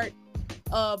a part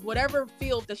of whatever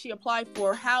field that she applied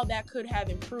for, how that could have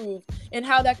improved, and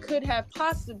how that could have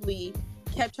possibly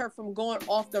kept her from going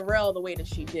off the rail the way that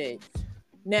she did.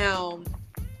 Now,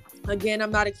 again,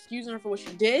 I'm not excusing her for what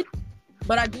she did,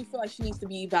 but I do feel like she needs to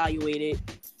be evaluated.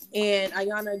 And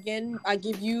Ayana, again, I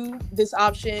give you this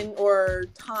option or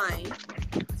time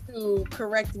to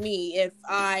correct me if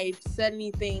I said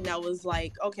anything that was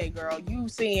like, okay, girl, you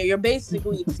saying you're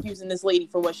basically excusing this lady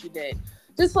for what she did.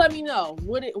 Just let me know.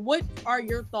 What are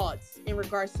your thoughts in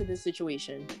regards to this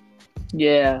situation?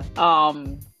 Yeah,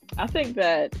 I think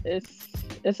that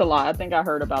it's a lot. I think I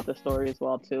heard about the story as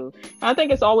well too. I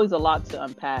think it's always a lot to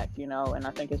unpack, you know, and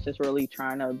I think it's just really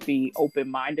trying to be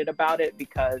open-minded about it,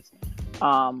 because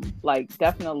like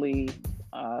definitely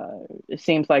it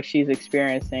seems like she's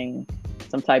experiencing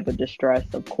some type of distress,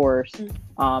 of course.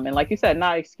 And like you said,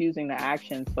 not excusing the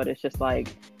actions, but it's just like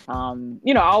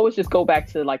you know, I always just go back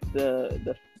to like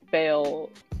the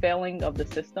failing of the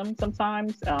system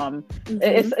sometimes.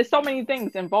 It's so many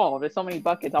things involved. There's so many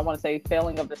buckets. I want to say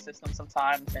failing of the system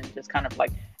sometimes, and just kind of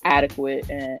like adequate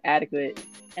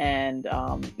and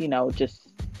you know, just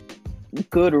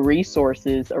good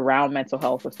resources around mental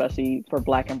health, especially for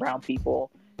Black and brown people.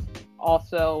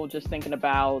 Also, just thinking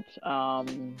about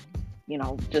you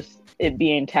know, just it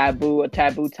being a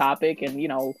taboo topic, and you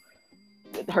know,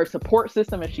 her support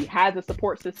system, if she has a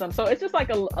support system. So it's just like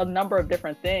a number of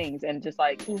different things, and just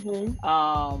like you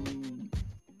know,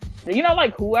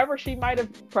 like whoever she might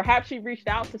have, perhaps she reached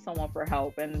out to someone for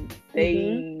help and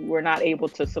they were not able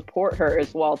to support her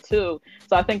as well too.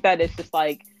 So I think that it's just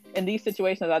like, in these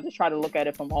situations, I just try to look at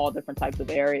it from all different types of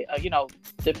you know,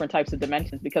 different types of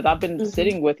dimensions, because I've been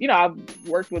sitting with, you know, I've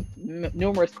worked with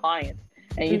numerous clients,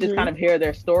 and you just kind of hear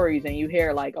their stories, and you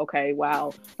hear like, okay,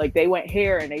 wow, like they went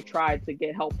here and they tried to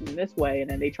get help in this way, and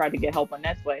then they tried to get help in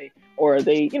this way, or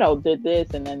they, you know, did this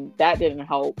and then that didn't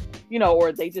help, you know,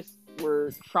 or they just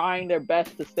were trying their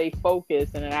best to stay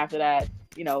focused, and then after that,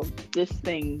 you know, this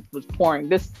thing was pouring,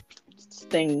 this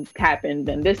thing happened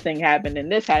and this thing happened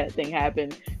and thing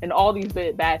happened and all these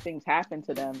bad things happened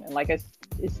to them. And like it's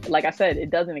like I said, it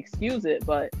doesn't excuse it,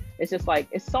 but it's just like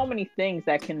it's so many things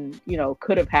that can,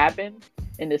 could have happened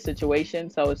in this situation.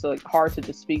 So it's like hard to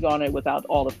just speak on it without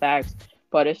all the facts.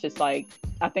 But it's just like,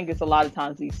 I think it's a lot of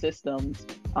times these systems,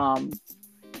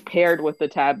 paired with the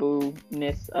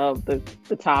taboo-ness of the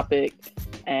topic.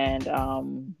 And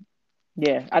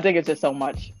I think it's just so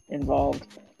much involved.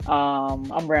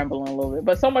 I'm rambling a little bit,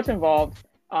 but so much involved.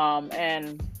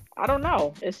 And I don't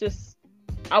know. It's just,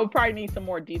 I would probably need some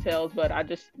more details, but I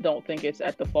just don't think it's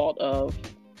at the fault of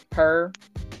her.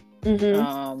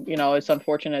 Mm-hmm. It's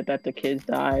unfortunate that the kids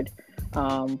died.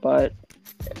 But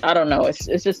I don't know.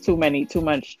 It's just too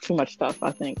much stuff,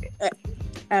 I think.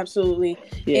 Absolutely.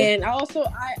 Yeah. And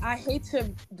I hate to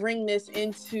bring this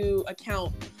into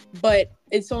account, but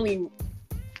it's only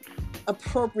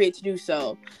appropriate to do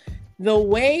so. The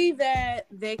way that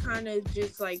they kind of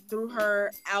just like threw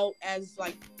her out as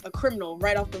like a criminal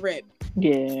right off the rip.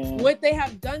 Yeah. Would they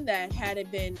have done that had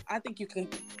it been, I think you can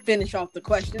finish off the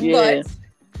question, but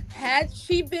had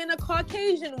she been a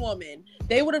Caucasian woman,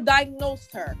 they would have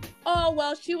diagnosed her. Oh,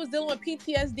 well, she was dealing with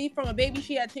PTSD from a baby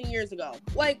she had 10 years ago.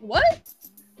 Like, what?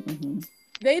 Mm-hmm.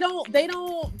 They don't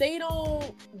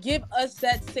give us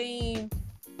that same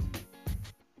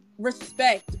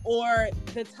respect or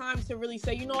the time to really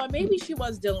say, you know what, maybe she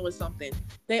was dealing with something.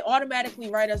 They automatically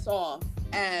write us off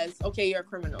as, okay, you're a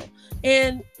criminal.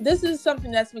 And this is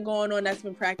something that's been going on, that's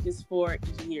been practiced for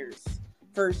years.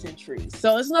 For centuries.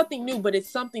 So it's nothing new, but it's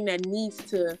something that needs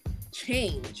to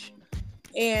change.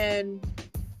 And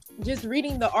just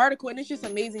reading the article, and it's just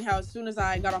amazing how as soon as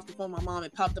I got off the phone with my mom,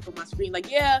 it popped up on my screen like,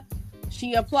 yeah,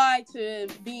 she applied to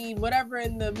be whatever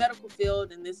in the medical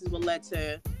field, and this is what led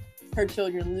to her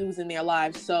children losing their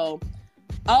lives. So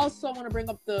I also want to bring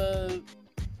up the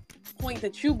point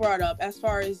that you brought up as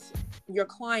far as your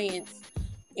clients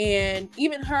and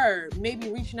even her maybe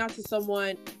reaching out to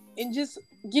someone and just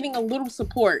getting a little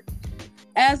support.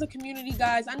 As a community,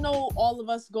 guys, I know all of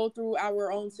us go through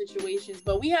our own situations,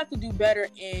 but we have to do better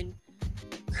in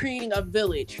creating a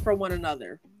village for one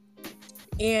another.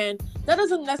 And that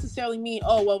doesn't necessarily mean,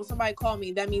 oh, well, when somebody called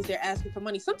me, that means they're asking for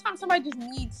money. Sometimes somebody just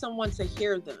needs someone to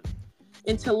hear them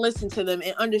and to listen to them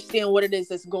and understand what it is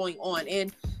that's going on.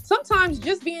 And sometimes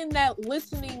just being that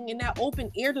listening and that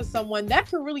open ear to someone, that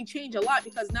can really change a lot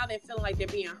because now they're feeling like they're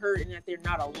being heard and that they're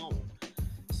not alone.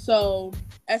 So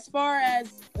as far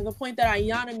as the point that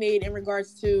Ayana made in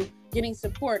regards to getting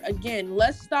support, again,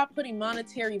 let's stop putting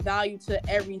monetary value to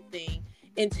everything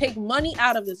and take money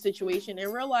out of the situation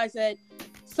and realize that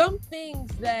some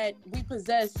things that we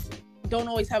possess don't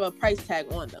always have a price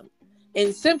tag on them.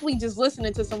 And simply just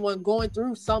listening to someone going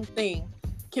through something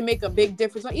can make a big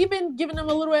difference. Or even giving them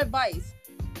a little advice.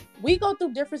 We go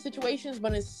through different situations,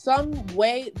 but in some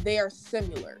way they are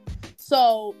similar.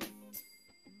 So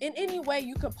in any way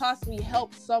you could possibly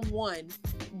help someone,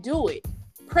 do it.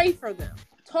 Pray for them.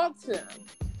 Talk to them.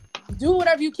 Do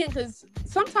whatever you can, because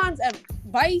sometimes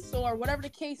advice or whatever the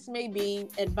case may be,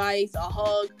 advice, a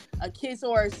hug, a kiss,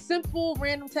 or a simple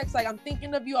random text like, I'm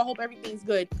thinking of you, I hope everything's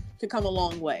good, could come a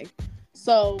long way.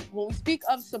 So when we speak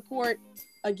of support,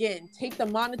 again, take the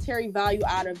monetary value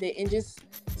out of it and just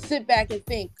sit back and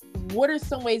think, what are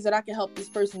some ways that I can help this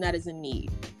person that is in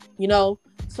need?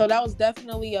 So that was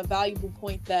definitely a valuable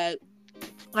point that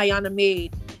Ayana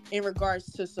made in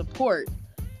regards to support.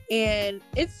 And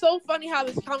it's so funny how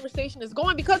this conversation is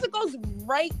going because it goes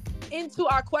right into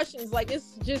our questions. Like,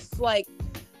 it's just like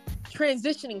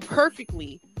transitioning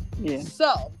perfectly. Yeah.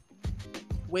 So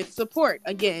with support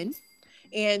again,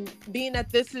 and being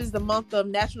that this is the month of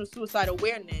National Suicide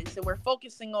Awareness and we're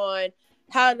focusing on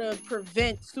how to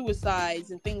prevent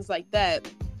suicides and things like that,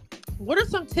 what are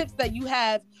some tips that you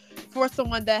have for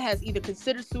someone that has either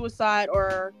considered suicide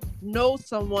or knows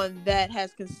someone that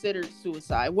has considered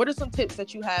suicide? What are some tips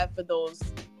that you have for those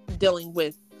dealing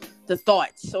with the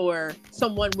thoughts or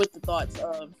someone with the thoughts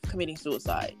of committing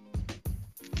suicide?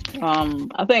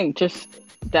 I think just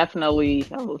definitely,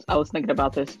 I was thinking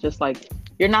about this, just like,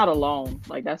 you're not alone.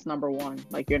 Like, that's number one.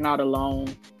 Like, you're not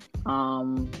alone.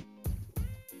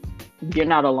 You're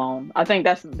not alone. I think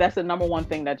that's the number one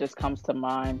thing that just comes to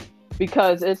mind.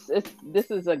 Because this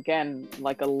is, again,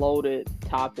 like a loaded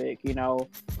topic, and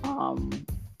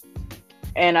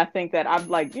I think that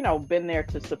I've been there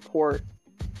to support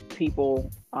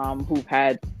people who've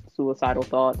had suicidal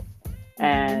thoughts,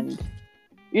 and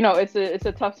it's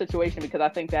a tough situation because I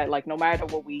think that no matter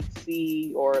what we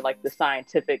see or the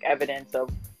scientific evidence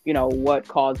of what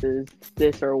causes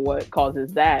this or what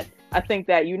causes that, I think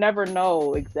that you never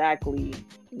know exactly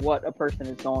what a person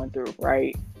is going through,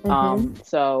 right?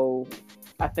 So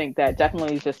I think that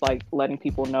definitely is just like letting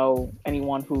people know,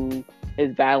 anyone who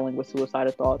is battling with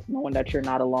suicidal thoughts, knowing that you're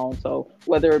not alone. So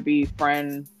whether it be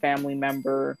friend, family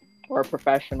member, or a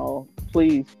professional,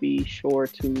 please be sure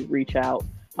to reach out.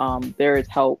 There is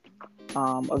help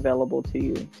available to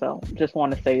you. So just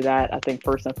want to say that, I think,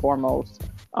 first and foremost,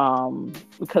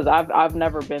 because I've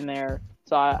never been there.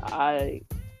 So I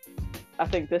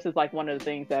think this is like one of the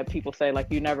things that people say, like,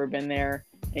 you've never been there,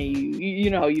 and you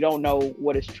know, you don't know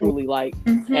what it's truly like.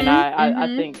 And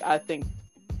I think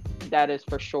that is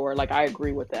for sure. Like, I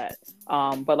agree with that.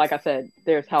 But like I said,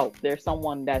 there's help. There's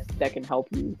someone that can help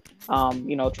you.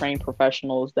 You know, trained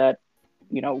professionals that,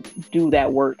 you know, do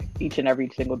that work each and every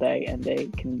single day, and they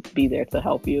can be there to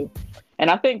help you. And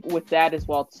I think with that as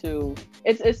well too,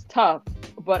 it's tough,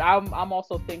 but I'm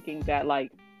also thinking that,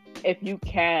 like, if you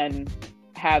can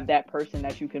have that person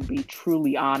that you can be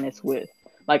truly honest with,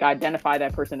 like, identify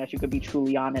that person that you could be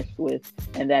truly honest with,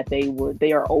 and that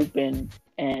they are open,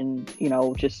 and, you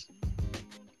know, just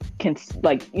can,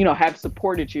 like, you know, have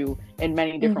supported you in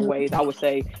many different ways. I would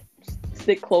say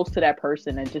stick close to that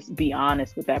person and just be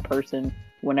honest with that person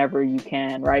whenever you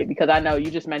can, right? Because I know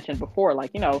you just mentioned before, like,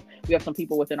 you know, we have some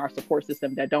people within our support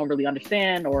system that don't really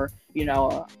understand, or, you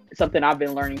know, something I've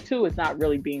been learning too is not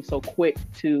really being so quick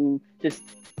to just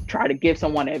try to give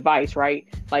someone advice, right?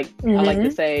 Like, I like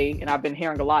to say, and I've been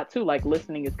hearing a lot too, like,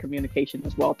 listening is communication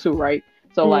as well too, right?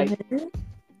 So like,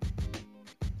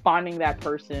 finding that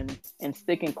person and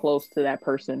sticking close to that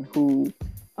person who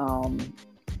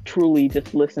truly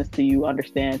just listens to you,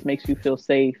 understands, makes you feel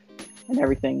safe and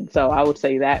everything. So I would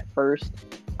say that first.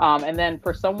 And then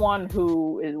for someone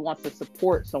who wants to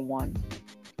support someone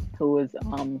who is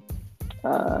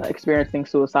experiencing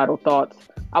suicidal thoughts,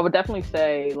 I would definitely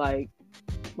say, like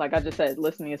I just said,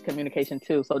 listening is communication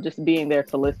too. So just being there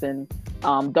to listen.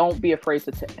 Don't be afraid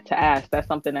to ask. That's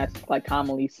something that's, like,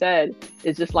 commonly said.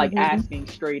 It's just like asking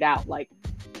straight out, like,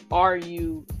 are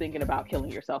you thinking about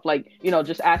killing yourself? Like, you know,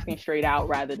 just asking straight out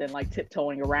rather than, like,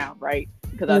 tiptoeing around, right?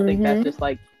 Because I think that's just,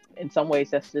 like, in some ways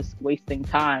that's just wasting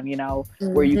time, you know,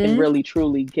 where you can really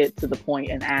truly get to the point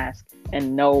and ask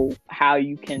and know how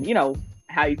you can, you know,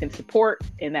 how you can support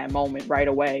in that moment right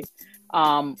away.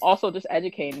 Also just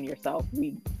educating yourself.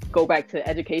 We go back to the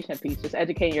education piece, just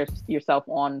educating yourself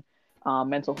on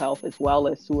mental health as well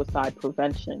as suicide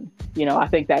prevention. You know, I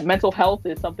think that mental health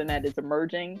is something that is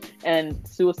emerging, and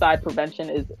suicide prevention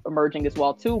is emerging as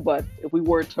well too. But if we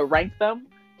were to rank them,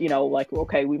 you know, like,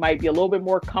 okay, we might be a little bit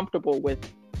more comfortable with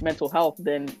mental health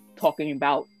than talking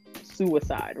about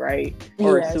suicide, right?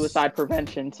 Or suicide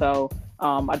prevention. So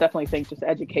I definitely think just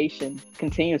education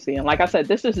continuously. And like I said,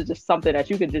 this is just something that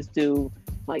you can just do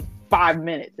like 5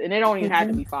 minutes, and it don't even have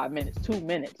to be 5 minutes, 2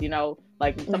 minutes, you know,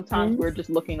 like sometimes we're just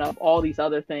looking up all these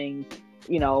other things,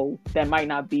 you know, that might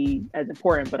not be as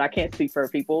important, but I can't speak for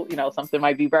people, you know, something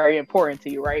might be very important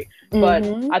to you, right? But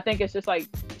I think it's just like,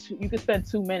 you could spend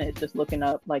 2 minutes just looking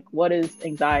up, like, what is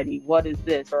anxiety? What is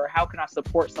this? Or how can I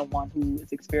support someone who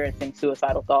is experiencing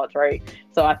suicidal thoughts, right?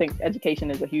 So I think education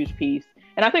is a huge piece.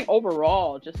 And I think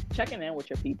overall, just checking in with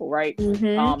your people, right?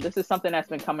 This is something that's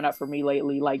been coming up for me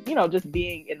lately. Like, you know, just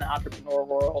being in the entrepreneurial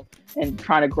world and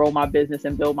trying to grow my business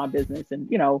and build my business.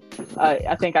 And, you know,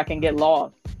 I think I can get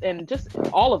lost. And just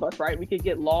all of us, right? We could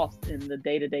get lost in the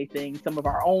day-to-day things, some of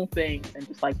our own things, and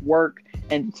just like work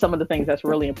and some of the things that's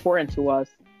really important to us,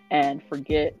 and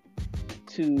forget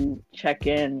to check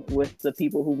in with the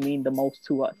people who mean the most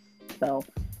to us. So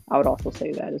I would also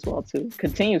say that as well too.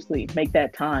 Continuously make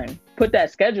that time, put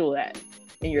that schedule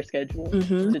in your schedule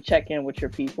to check in with your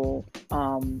people,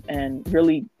 and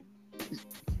really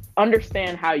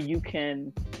understand how you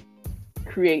can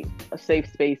create a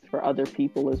safe space for other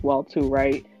people as well too,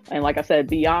 right? And like I said,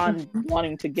 beyond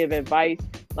wanting to give advice,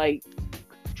 like,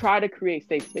 try to create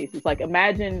safe spaces. Like,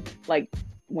 imagine, like,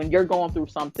 when you're going through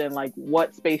something, like,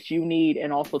 what space you need,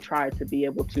 and also try to be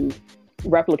able to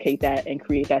replicate that and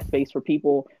create that space for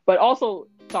people. But also,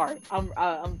 sorry,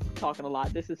 I'm talking a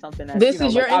lot. This is something that's, this you know,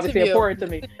 is your like, obviously interview. important to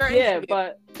me. Yeah,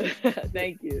 but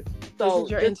thank you. So this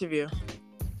is your interview.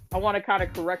 I want to kind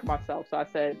of correct myself. So I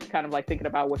said, kind of like thinking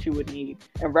about what you would need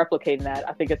and replicating that.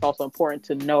 I think it's also important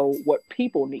to know what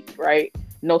people need, right?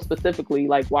 Know specifically,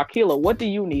 like, Wakila, what do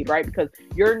you need, right? Because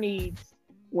your needs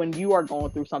when you are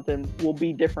going through something will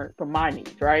be different from my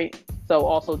needs, right? So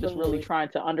also just really trying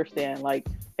to understand, like,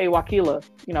 hey, Wakila,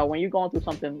 you know, when you're going through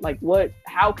something, like,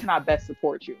 how can I best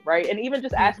support you, right? And even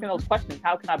just asking those questions,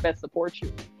 how can I best support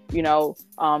you? You know,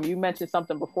 you mentioned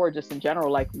something before, just in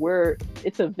general, like,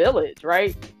 it's a village,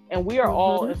 right? And we are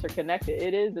all interconnected.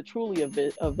 It is truly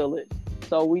a village.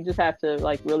 So we just have to,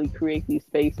 like, really create these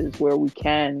spaces where we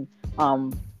can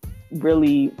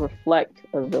really reflect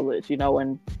a village,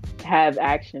 and have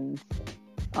actions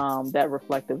that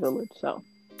reflect the village. So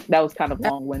that was kind of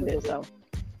long-winded. So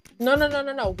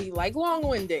No. We like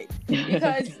long-winded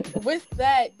because with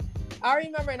that, I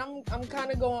remember, and I'm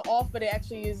kind of going off, but it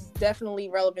actually is definitely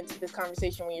relevant to this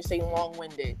conversation when you're saying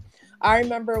long-winded. I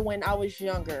remember when I was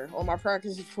younger on my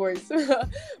practice reports,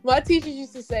 my teachers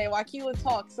used to say, Wakila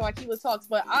talks, so Wakila talks.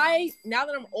 But now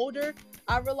that I'm older,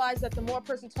 I realize that the more a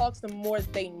person talks, the more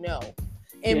they know.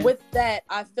 And with that,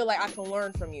 I feel like I can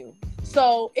learn from you.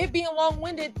 So it being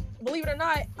long-winded, believe it or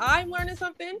not, I'm learning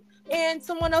something, and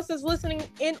someone else is listening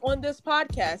in on this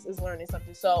podcast is learning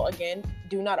something. So again,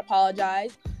 do not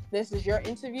apologize. This is your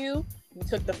interview. You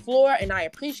took the floor, and I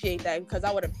appreciate that, because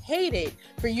I would have hated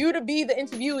for you to be the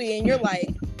interviewee and you're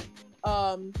like,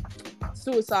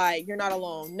 suicide, you're not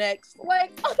alone. Next.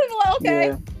 Like, I'm like, okay.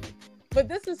 Yeah. But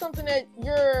this is something that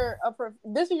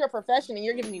this is your profession, and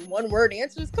you're giving me one word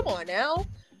answers. Come on now.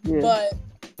 Yeah. But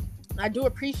I do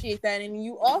appreciate that. And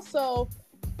you also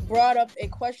brought up a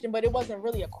question, but it wasn't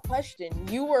really a question.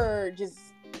 You were just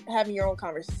having your own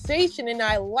conversation. And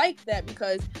I like that,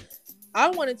 because I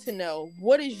wanted to know,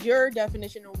 what is your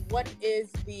definition, or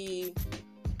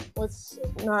what's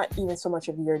not even so much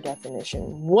of your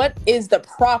definition. What is the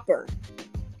proper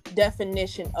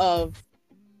definition of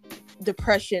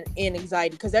depression and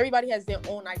anxiety? Because everybody has their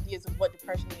own ideas of what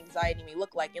depression and anxiety may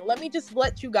look like. And let me just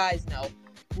let you guys know,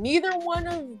 neither one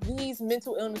of these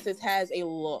mental illnesses has a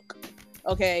look.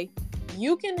 Okay?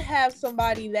 You can have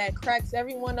somebody that cracks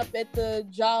everyone up at the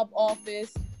job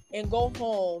office and go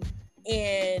home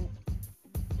and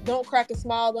don't crack a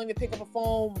smile, don't even pick up a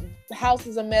phone. The house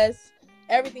is a mess.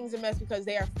 Everything's a mess because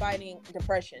they are fighting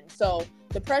depression. So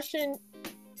depression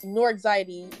nor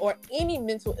anxiety or any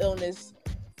mental illness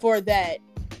for that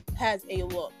has a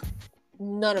look.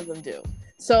 None of them do.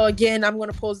 So again, I'm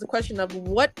going to pose the question of,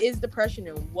 what is depression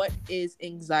and what is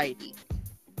anxiety?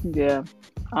 Yeah.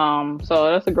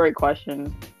 So that's a great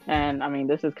question. And I mean,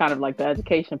 this is kind of like the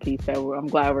education piece that I'm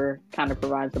glad we're kind of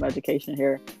providing some education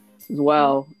here as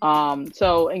well.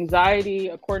 So anxiety,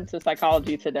 according to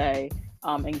Psychology Today,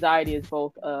 anxiety is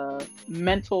both a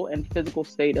mental and physical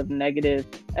state of negative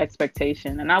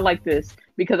expectation. And I like this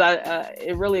because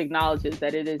it really acknowledges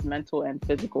that it is mental and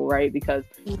physical, right? Because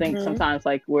I think sometimes,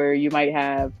 like, where you might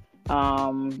have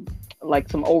like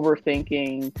some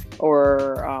overthinking,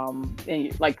 or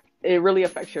like, it really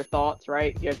affects your thoughts,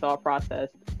 right? Your thought process,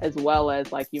 as well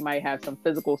as, like, you might have some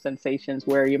physical sensations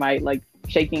where you might, like,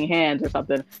 shaking hands or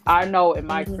something. I know in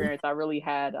my experience, I really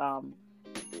had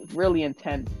really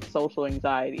intense social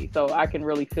anxiety. So I can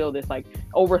really feel this, like,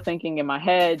 overthinking in my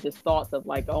head, just thoughts of,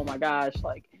 like, oh my gosh,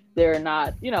 like, they're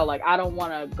not, like, I don't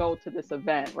want to go to this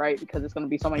event, right? Because it's going to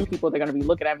be so many people, they're going to be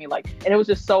looking at me, like, and it was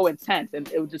just so intense,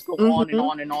 and it would just go on and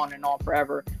on and on and on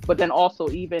forever. But then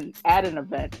also, even at an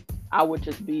event, I would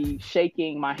just be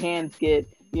shaking, my hands get,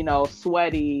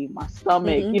 sweaty, my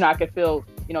stomach, I could feel,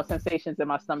 sensations in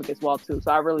my stomach as well too. So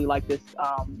I really like this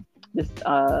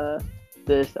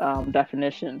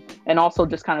definition. And also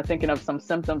just kind of thinking of some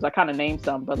symptoms. I kind of named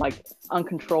some, but like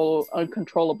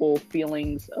uncontrollable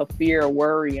feelings of fear,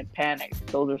 worry, and panic.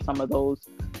 Those are some of those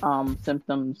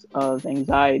symptoms of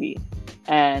anxiety.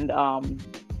 And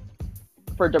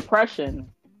for depression,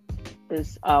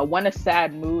 is when a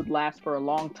sad mood lasts for a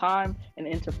long time and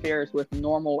interferes with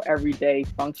normal everyday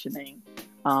functioning,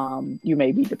 you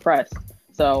may be depressed.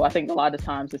 So I think a lot of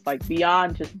times it's like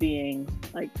beyond just being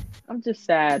like, I'm just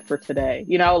sad for today,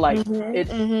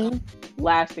 it's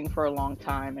lasting for a long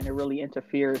time, and it really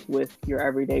interferes with your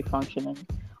everyday functioning.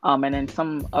 And then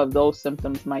some of those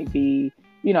symptoms might be,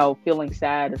 feeling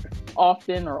sad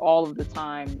often or all of the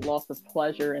time, loss of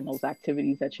pleasure in those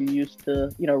activities that you used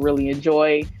to, really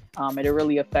enjoy. And it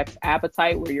really affects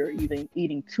appetite, where you're either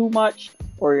eating too much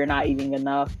or you're not eating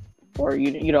enough, or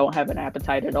you don't have an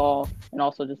appetite at all. And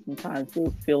also just sometimes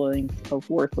those feelings of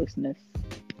worthlessness.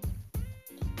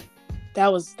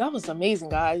 That was amazing,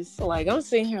 guys. Like, I'm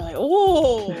sitting here like,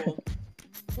 oh,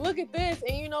 look at this.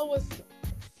 And what's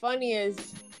funny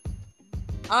is,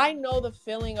 I know the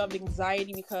feeling of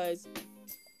anxiety because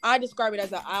I describe it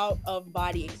as an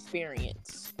out-of-body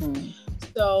experience.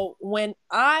 So when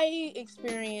I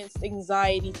experienced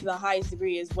anxiety to the highest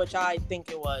degree, is which I think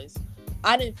it was,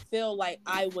 I didn't feel like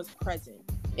I was present,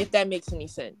 if that makes any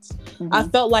sense. I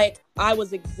felt like I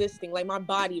was existing, like my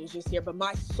body was just here, but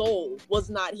my soul was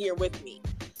not here with me.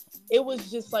 It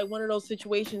was just like one of those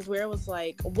situations where it was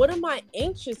like, what am I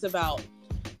anxious about?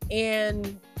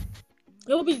 And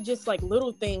it would be just like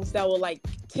little things that will like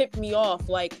tip me off.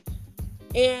 Like,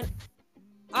 and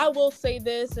I will say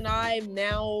this, and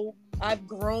I've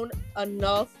grown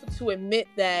enough to admit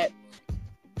that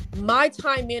my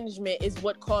time management is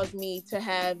what caused me to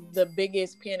have the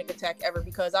biggest panic attack ever,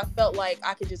 because I felt like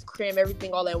I could just cram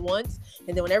everything all at once.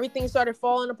 And then when everything started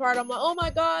falling apart, I'm like, oh my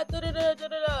God, da da da da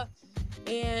da da.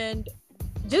 And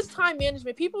just time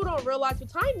management, people don't realize, but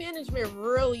time management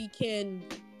really can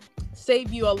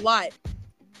save you a lot,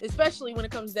 especially when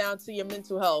it comes down to your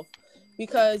mental health.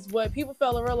 Because what people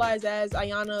fail to realize, as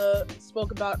Ayana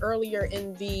spoke about earlier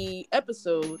in the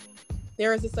episode,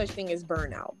 there is a such thing as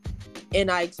burnout. And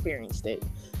I experienced it.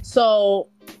 So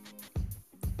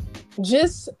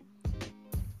just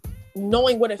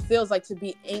knowing what it feels like to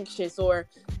be anxious or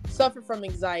suffer from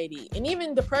anxiety and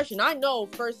even depression. I know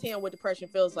firsthand what depression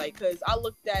feels like, because I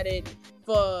looked at it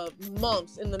for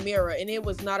months in the mirror and it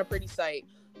was not a pretty sight.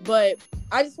 But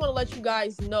I just want to let you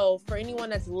guys know, for anyone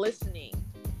that's listening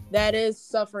that is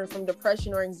suffering from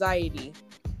depression or anxiety,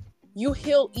 you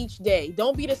heal each day.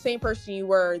 Don't be the same person you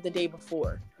were the day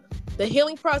before. The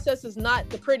healing process is not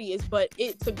the prettiest, but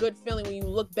it's a good feeling when you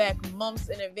look back months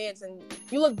in advance and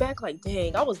you look back like,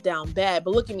 dang, I was down bad,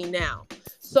 but look at me now.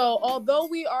 So although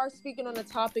we are speaking on the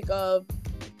topic of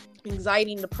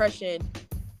anxiety and depression,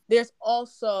 there's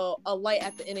also a light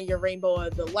at the end of your rainbow, or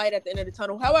the light at the end of the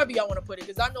tunnel, however y'all want to put it,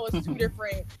 because I know it's two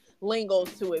different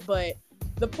lingos to it. But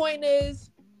the point is,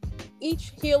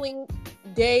 each healing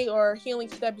day or healing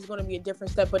step is going to be a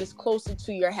different step, but it's closer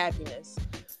to your happiness.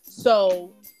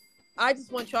 So I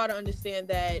just want y'all to understand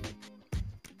that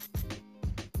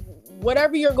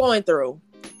whatever you're going through,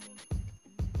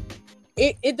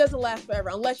 it doesn't last forever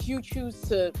unless you choose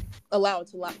to allow it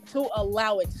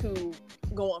to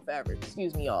go on forever.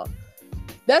 Excuse me, y'all.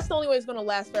 That's the only way it's going to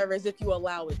last forever, is if you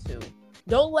allow it to.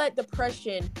 Don't let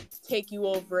depression take you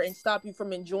over and stop you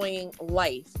from enjoying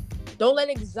life. Don't let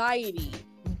anxiety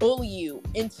bully you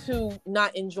into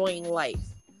not enjoying life.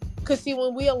 Because see,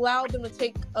 when we allow them to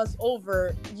take us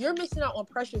over, you're missing out on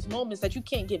precious moments that you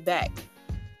can't get back.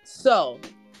 So,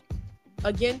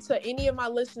 again, to any of my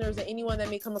listeners and anyone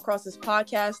that may come across this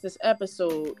podcast, this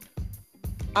episode,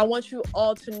 I want you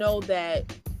all to know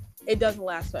that it doesn't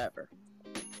last forever.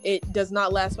 It does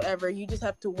not last forever. You just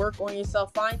have to work on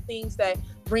yourself. Find things that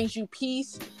brings you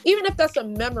peace, even if that's a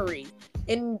memory.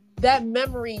 In that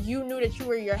memory, you knew that you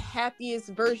were your happiest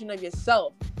version of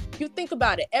yourself. You think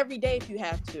about it every day if you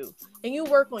have to, and you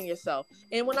work on yourself.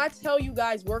 And when I tell you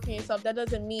guys work on yourself, that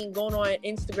doesn't mean going on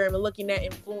Instagram and looking at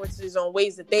influencers on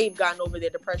ways that they've gotten over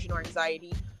their depression or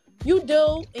anxiety. You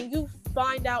do, and you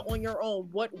find out on your own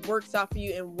what works out for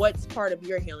you and what's part of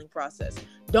your healing process.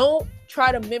 Don't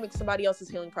try to mimic somebody else's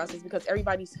healing process, because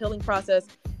everybody's healing process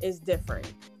is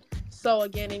different. So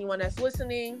again, anyone that's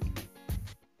listening,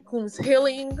 who's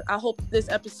healing, I hope this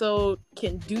episode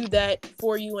can do that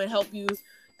for you and help you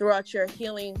throughout your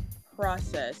healing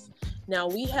process. Now,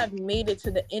 we have made it to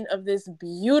the end of this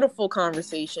beautiful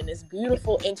conversation, this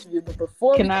beautiful interview. But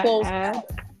before we close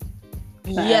out,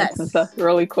 yes,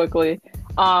 really quickly.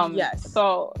 Yes.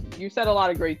 So you said a lot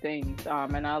of great things,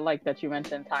 and I like that you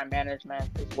mentioned time management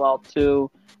as well too.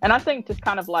 And I think just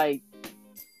kind of like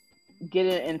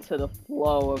getting into the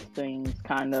flow of things,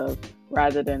 kind of,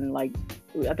 rather than like,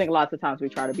 I think lots of times we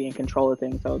try to be in control of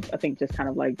things. So I think just kind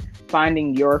of like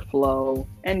finding your flow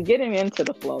and getting into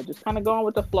the flow, just kind of going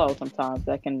with the flow sometimes,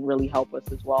 that can really help us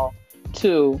as well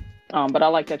too. But I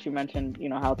like that you mentioned,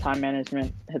 how time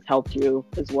management has helped you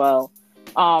as well.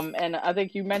 And I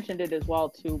think you mentioned it as well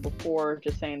too before,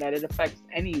 just saying that it affects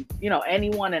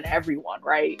anyone and everyone,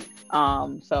 right?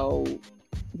 So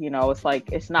it's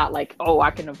like, it's not like, oh,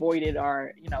 I can avoid it,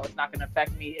 or it's not going to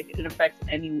affect me. It affects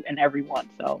any and everyone.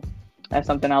 So that's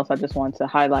something else I just wanted to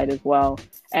highlight as well.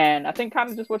 And I think kind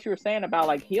of just what you were saying about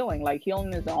like healing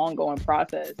is an ongoing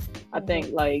process. I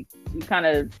think like you kind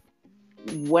of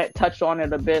touched on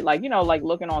it a bit, like, like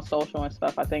looking on social and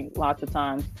stuff. I think lots of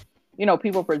times,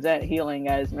 people present healing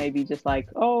as maybe just like,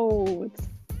 oh, it's,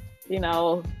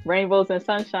 rainbows and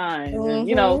sunshine,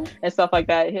 and, and stuff like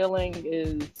that.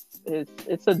 Healing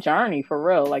it's a journey for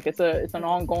real. Like it's an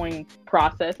ongoing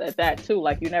process at that too.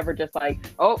 Like you never just like,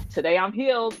 oh, today I'm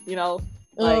healed,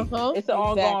 like it's an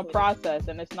ongoing process,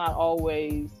 and it's not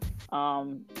always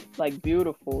like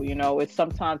beautiful,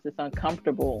 sometimes it's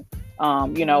uncomfortable,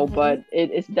 but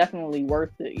it's definitely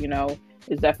worth it.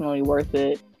 It's definitely worth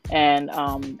it. And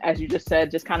as you just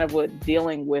said, just kind of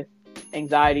dealing with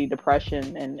anxiety,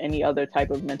 depression, and any other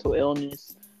type of mental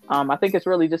illness, I think it's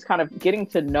really just kind of getting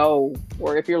to know,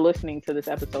 or if you're listening to this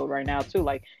episode right now too,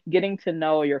 like getting to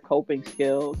know your coping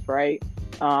skills, right?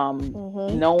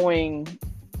 Knowing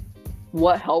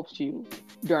what helps you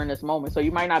during this moment. So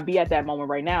you might not be at that moment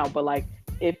right now, but like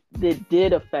if it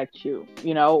did affect you,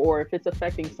 or if it's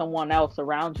affecting someone else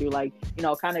around you, like,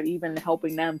 kind of even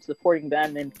helping them, supporting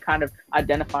them, and kind of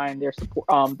identifying their support,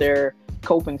 their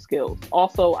coping skills.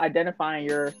 Also identifying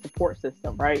your support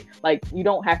system, right? Like, you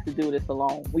don't have to do this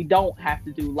alone. We don't have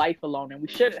to do life alone, and we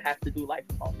shouldn't have to do life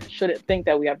alone. We shouldn't think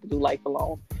that we have to do life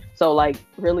alone. So, like,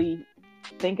 really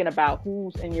thinking about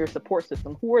who's in your support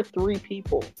system. Who are 3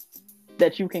 people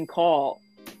that you can call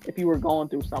if you were going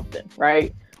through something,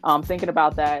 right? Thinking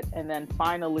about that. And then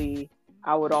finally,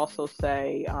 I would also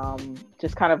say,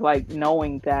 just kind of like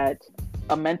knowing that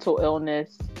a mental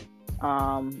illness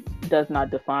does not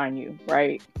define you,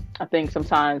 right? I think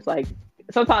sometimes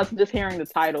just hearing the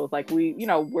titles, like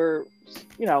we're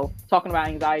talking about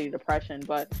anxiety, depression,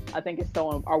 but I think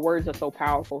our words are so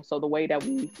powerful. So the way that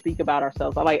we speak about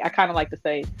ourselves, I kind of like to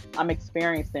say I'm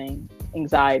experiencing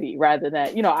anxiety rather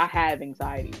than, I have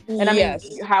anxiety. And I mean,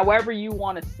 however you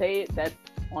want to say it, that's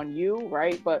on you,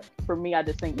 right? But for me, I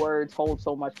just think words hold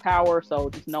so much power. So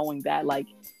just knowing that, like,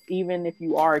 even if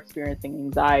you are experiencing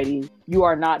anxiety, you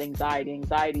are not anxiety.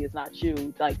 Anxiety is not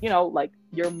you. Like, like,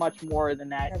 you're much more than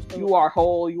that. Absolutely. You are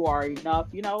whole, you are enough,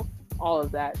 all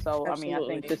of that. So, absolutely. I mean, I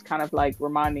think just kind of like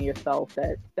reminding yourself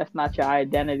that that's not your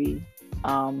identity.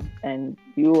 And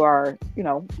you are,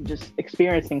 just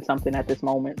experiencing something at this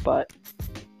moment, but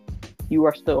you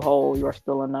are still whole, you are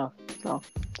still enough. So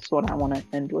that's what I want to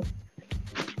end with.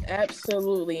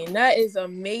 Absolutely. And that is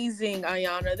amazing,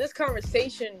 Ayana. This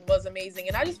conversation was amazing.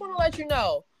 And I just want to let you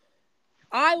know,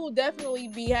 I will definitely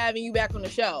be having you back on the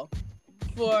show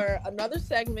for another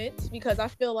segment, because I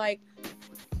feel like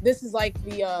this is like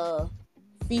the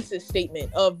thesis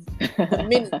statement of the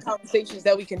many conversations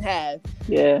that we can have.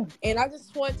 Yeah. And I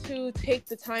just want to take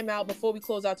the time out before we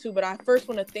close out too. But I first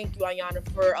want to thank you, Ayana,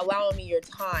 for allowing me your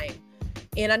time.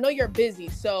 And I know you're busy,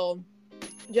 so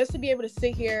just to be able to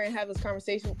sit here and have this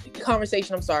conversation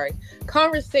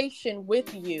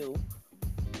with you,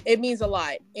 it means a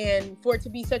lot. And for it to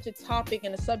be such a topic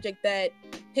and a subject that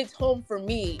hits home for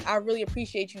me, I really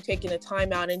appreciate you taking the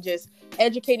time out and just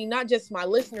educating not just my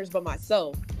listeners, but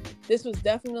myself. This was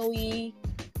definitely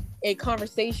a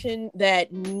conversation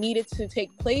that needed to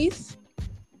take place.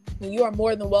 And you are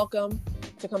more than welcome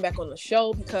to come back on the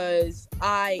show, because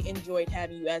I enjoyed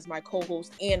having you as my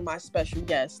co-host and my special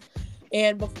guest.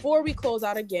 And before we close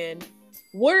out again,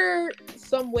 what are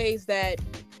some ways that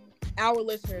our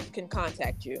listeners can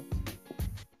contact you?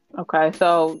 Okay,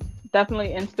 so definitely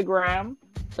Instagram.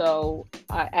 So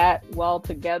at Well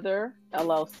Together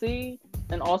LLC,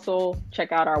 and also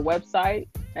check out our website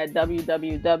at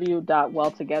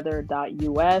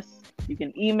www.welltogether.us. You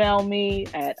can email me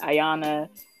at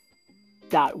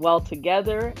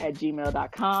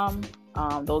ayana.welltogether@gmail.com.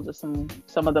 Those are some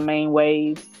of the main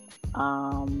ways.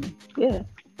 Yeah.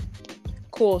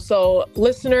 Cool. So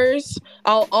listeners,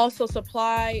 I'll also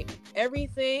supply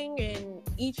everything in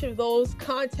each of those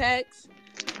contacts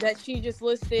that she just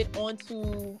listed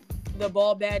onto the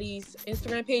Bald Baddies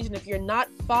Instagram page. And if you're not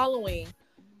following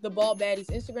the Bald Baddies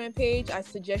Instagram page, I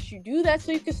suggest you do that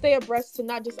so you can stay abreast to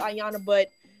not just Ayana, but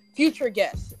future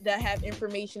guests that have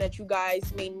information that you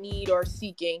guys may need or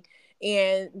seeking.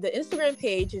 And the Instagram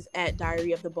page is at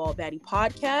Diary of the Bald Baddie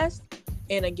Podcast.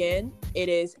 And again, it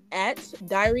is at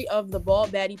Diary of the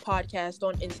Bald Baddie Podcast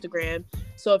on Instagram.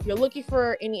 So if you're looking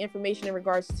for any information in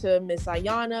regards to Miss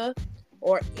Ayana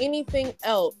or anything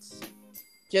else,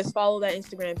 just follow that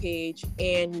Instagram page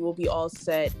and you will be all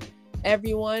set.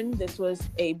 Everyone, this was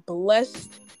a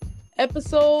blessed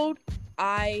episode.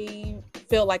 I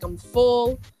feel like I'm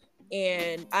full,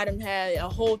 and I done had a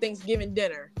whole Thanksgiving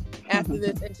dinner after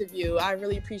this interview. I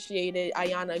really appreciate it.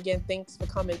 Ayana, again, thanks for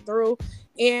coming through.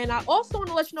 And I also want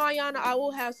to let you know, Ayana, I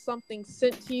will have something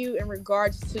sent to you in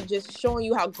regards to just showing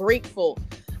you how grateful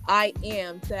I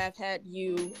am to have had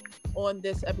you on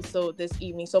this episode this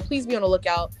evening. So please be on the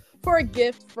lookout for a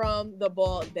gift from the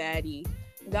Bald Baddie.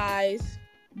 Guys,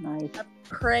 nice. I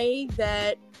pray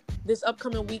that this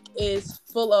upcoming week is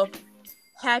full of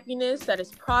happiness, that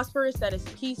is prosperous, that is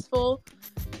peaceful,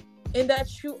 and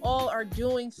that you all are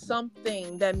doing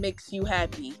something that makes you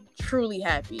happy, truly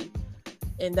happy.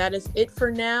 And that is it for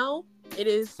now. It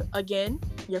is, again,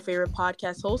 your favorite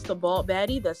podcast host, the Bald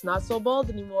Baddie that's not so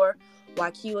bald anymore,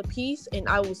 Waikila Peace. And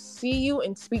I will see you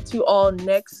and speak to you all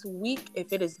next week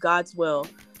if it is God's will.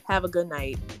 Have a good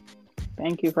night.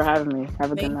 Thank you for having me.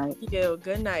 Have a good night. Thank you.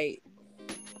 Good night.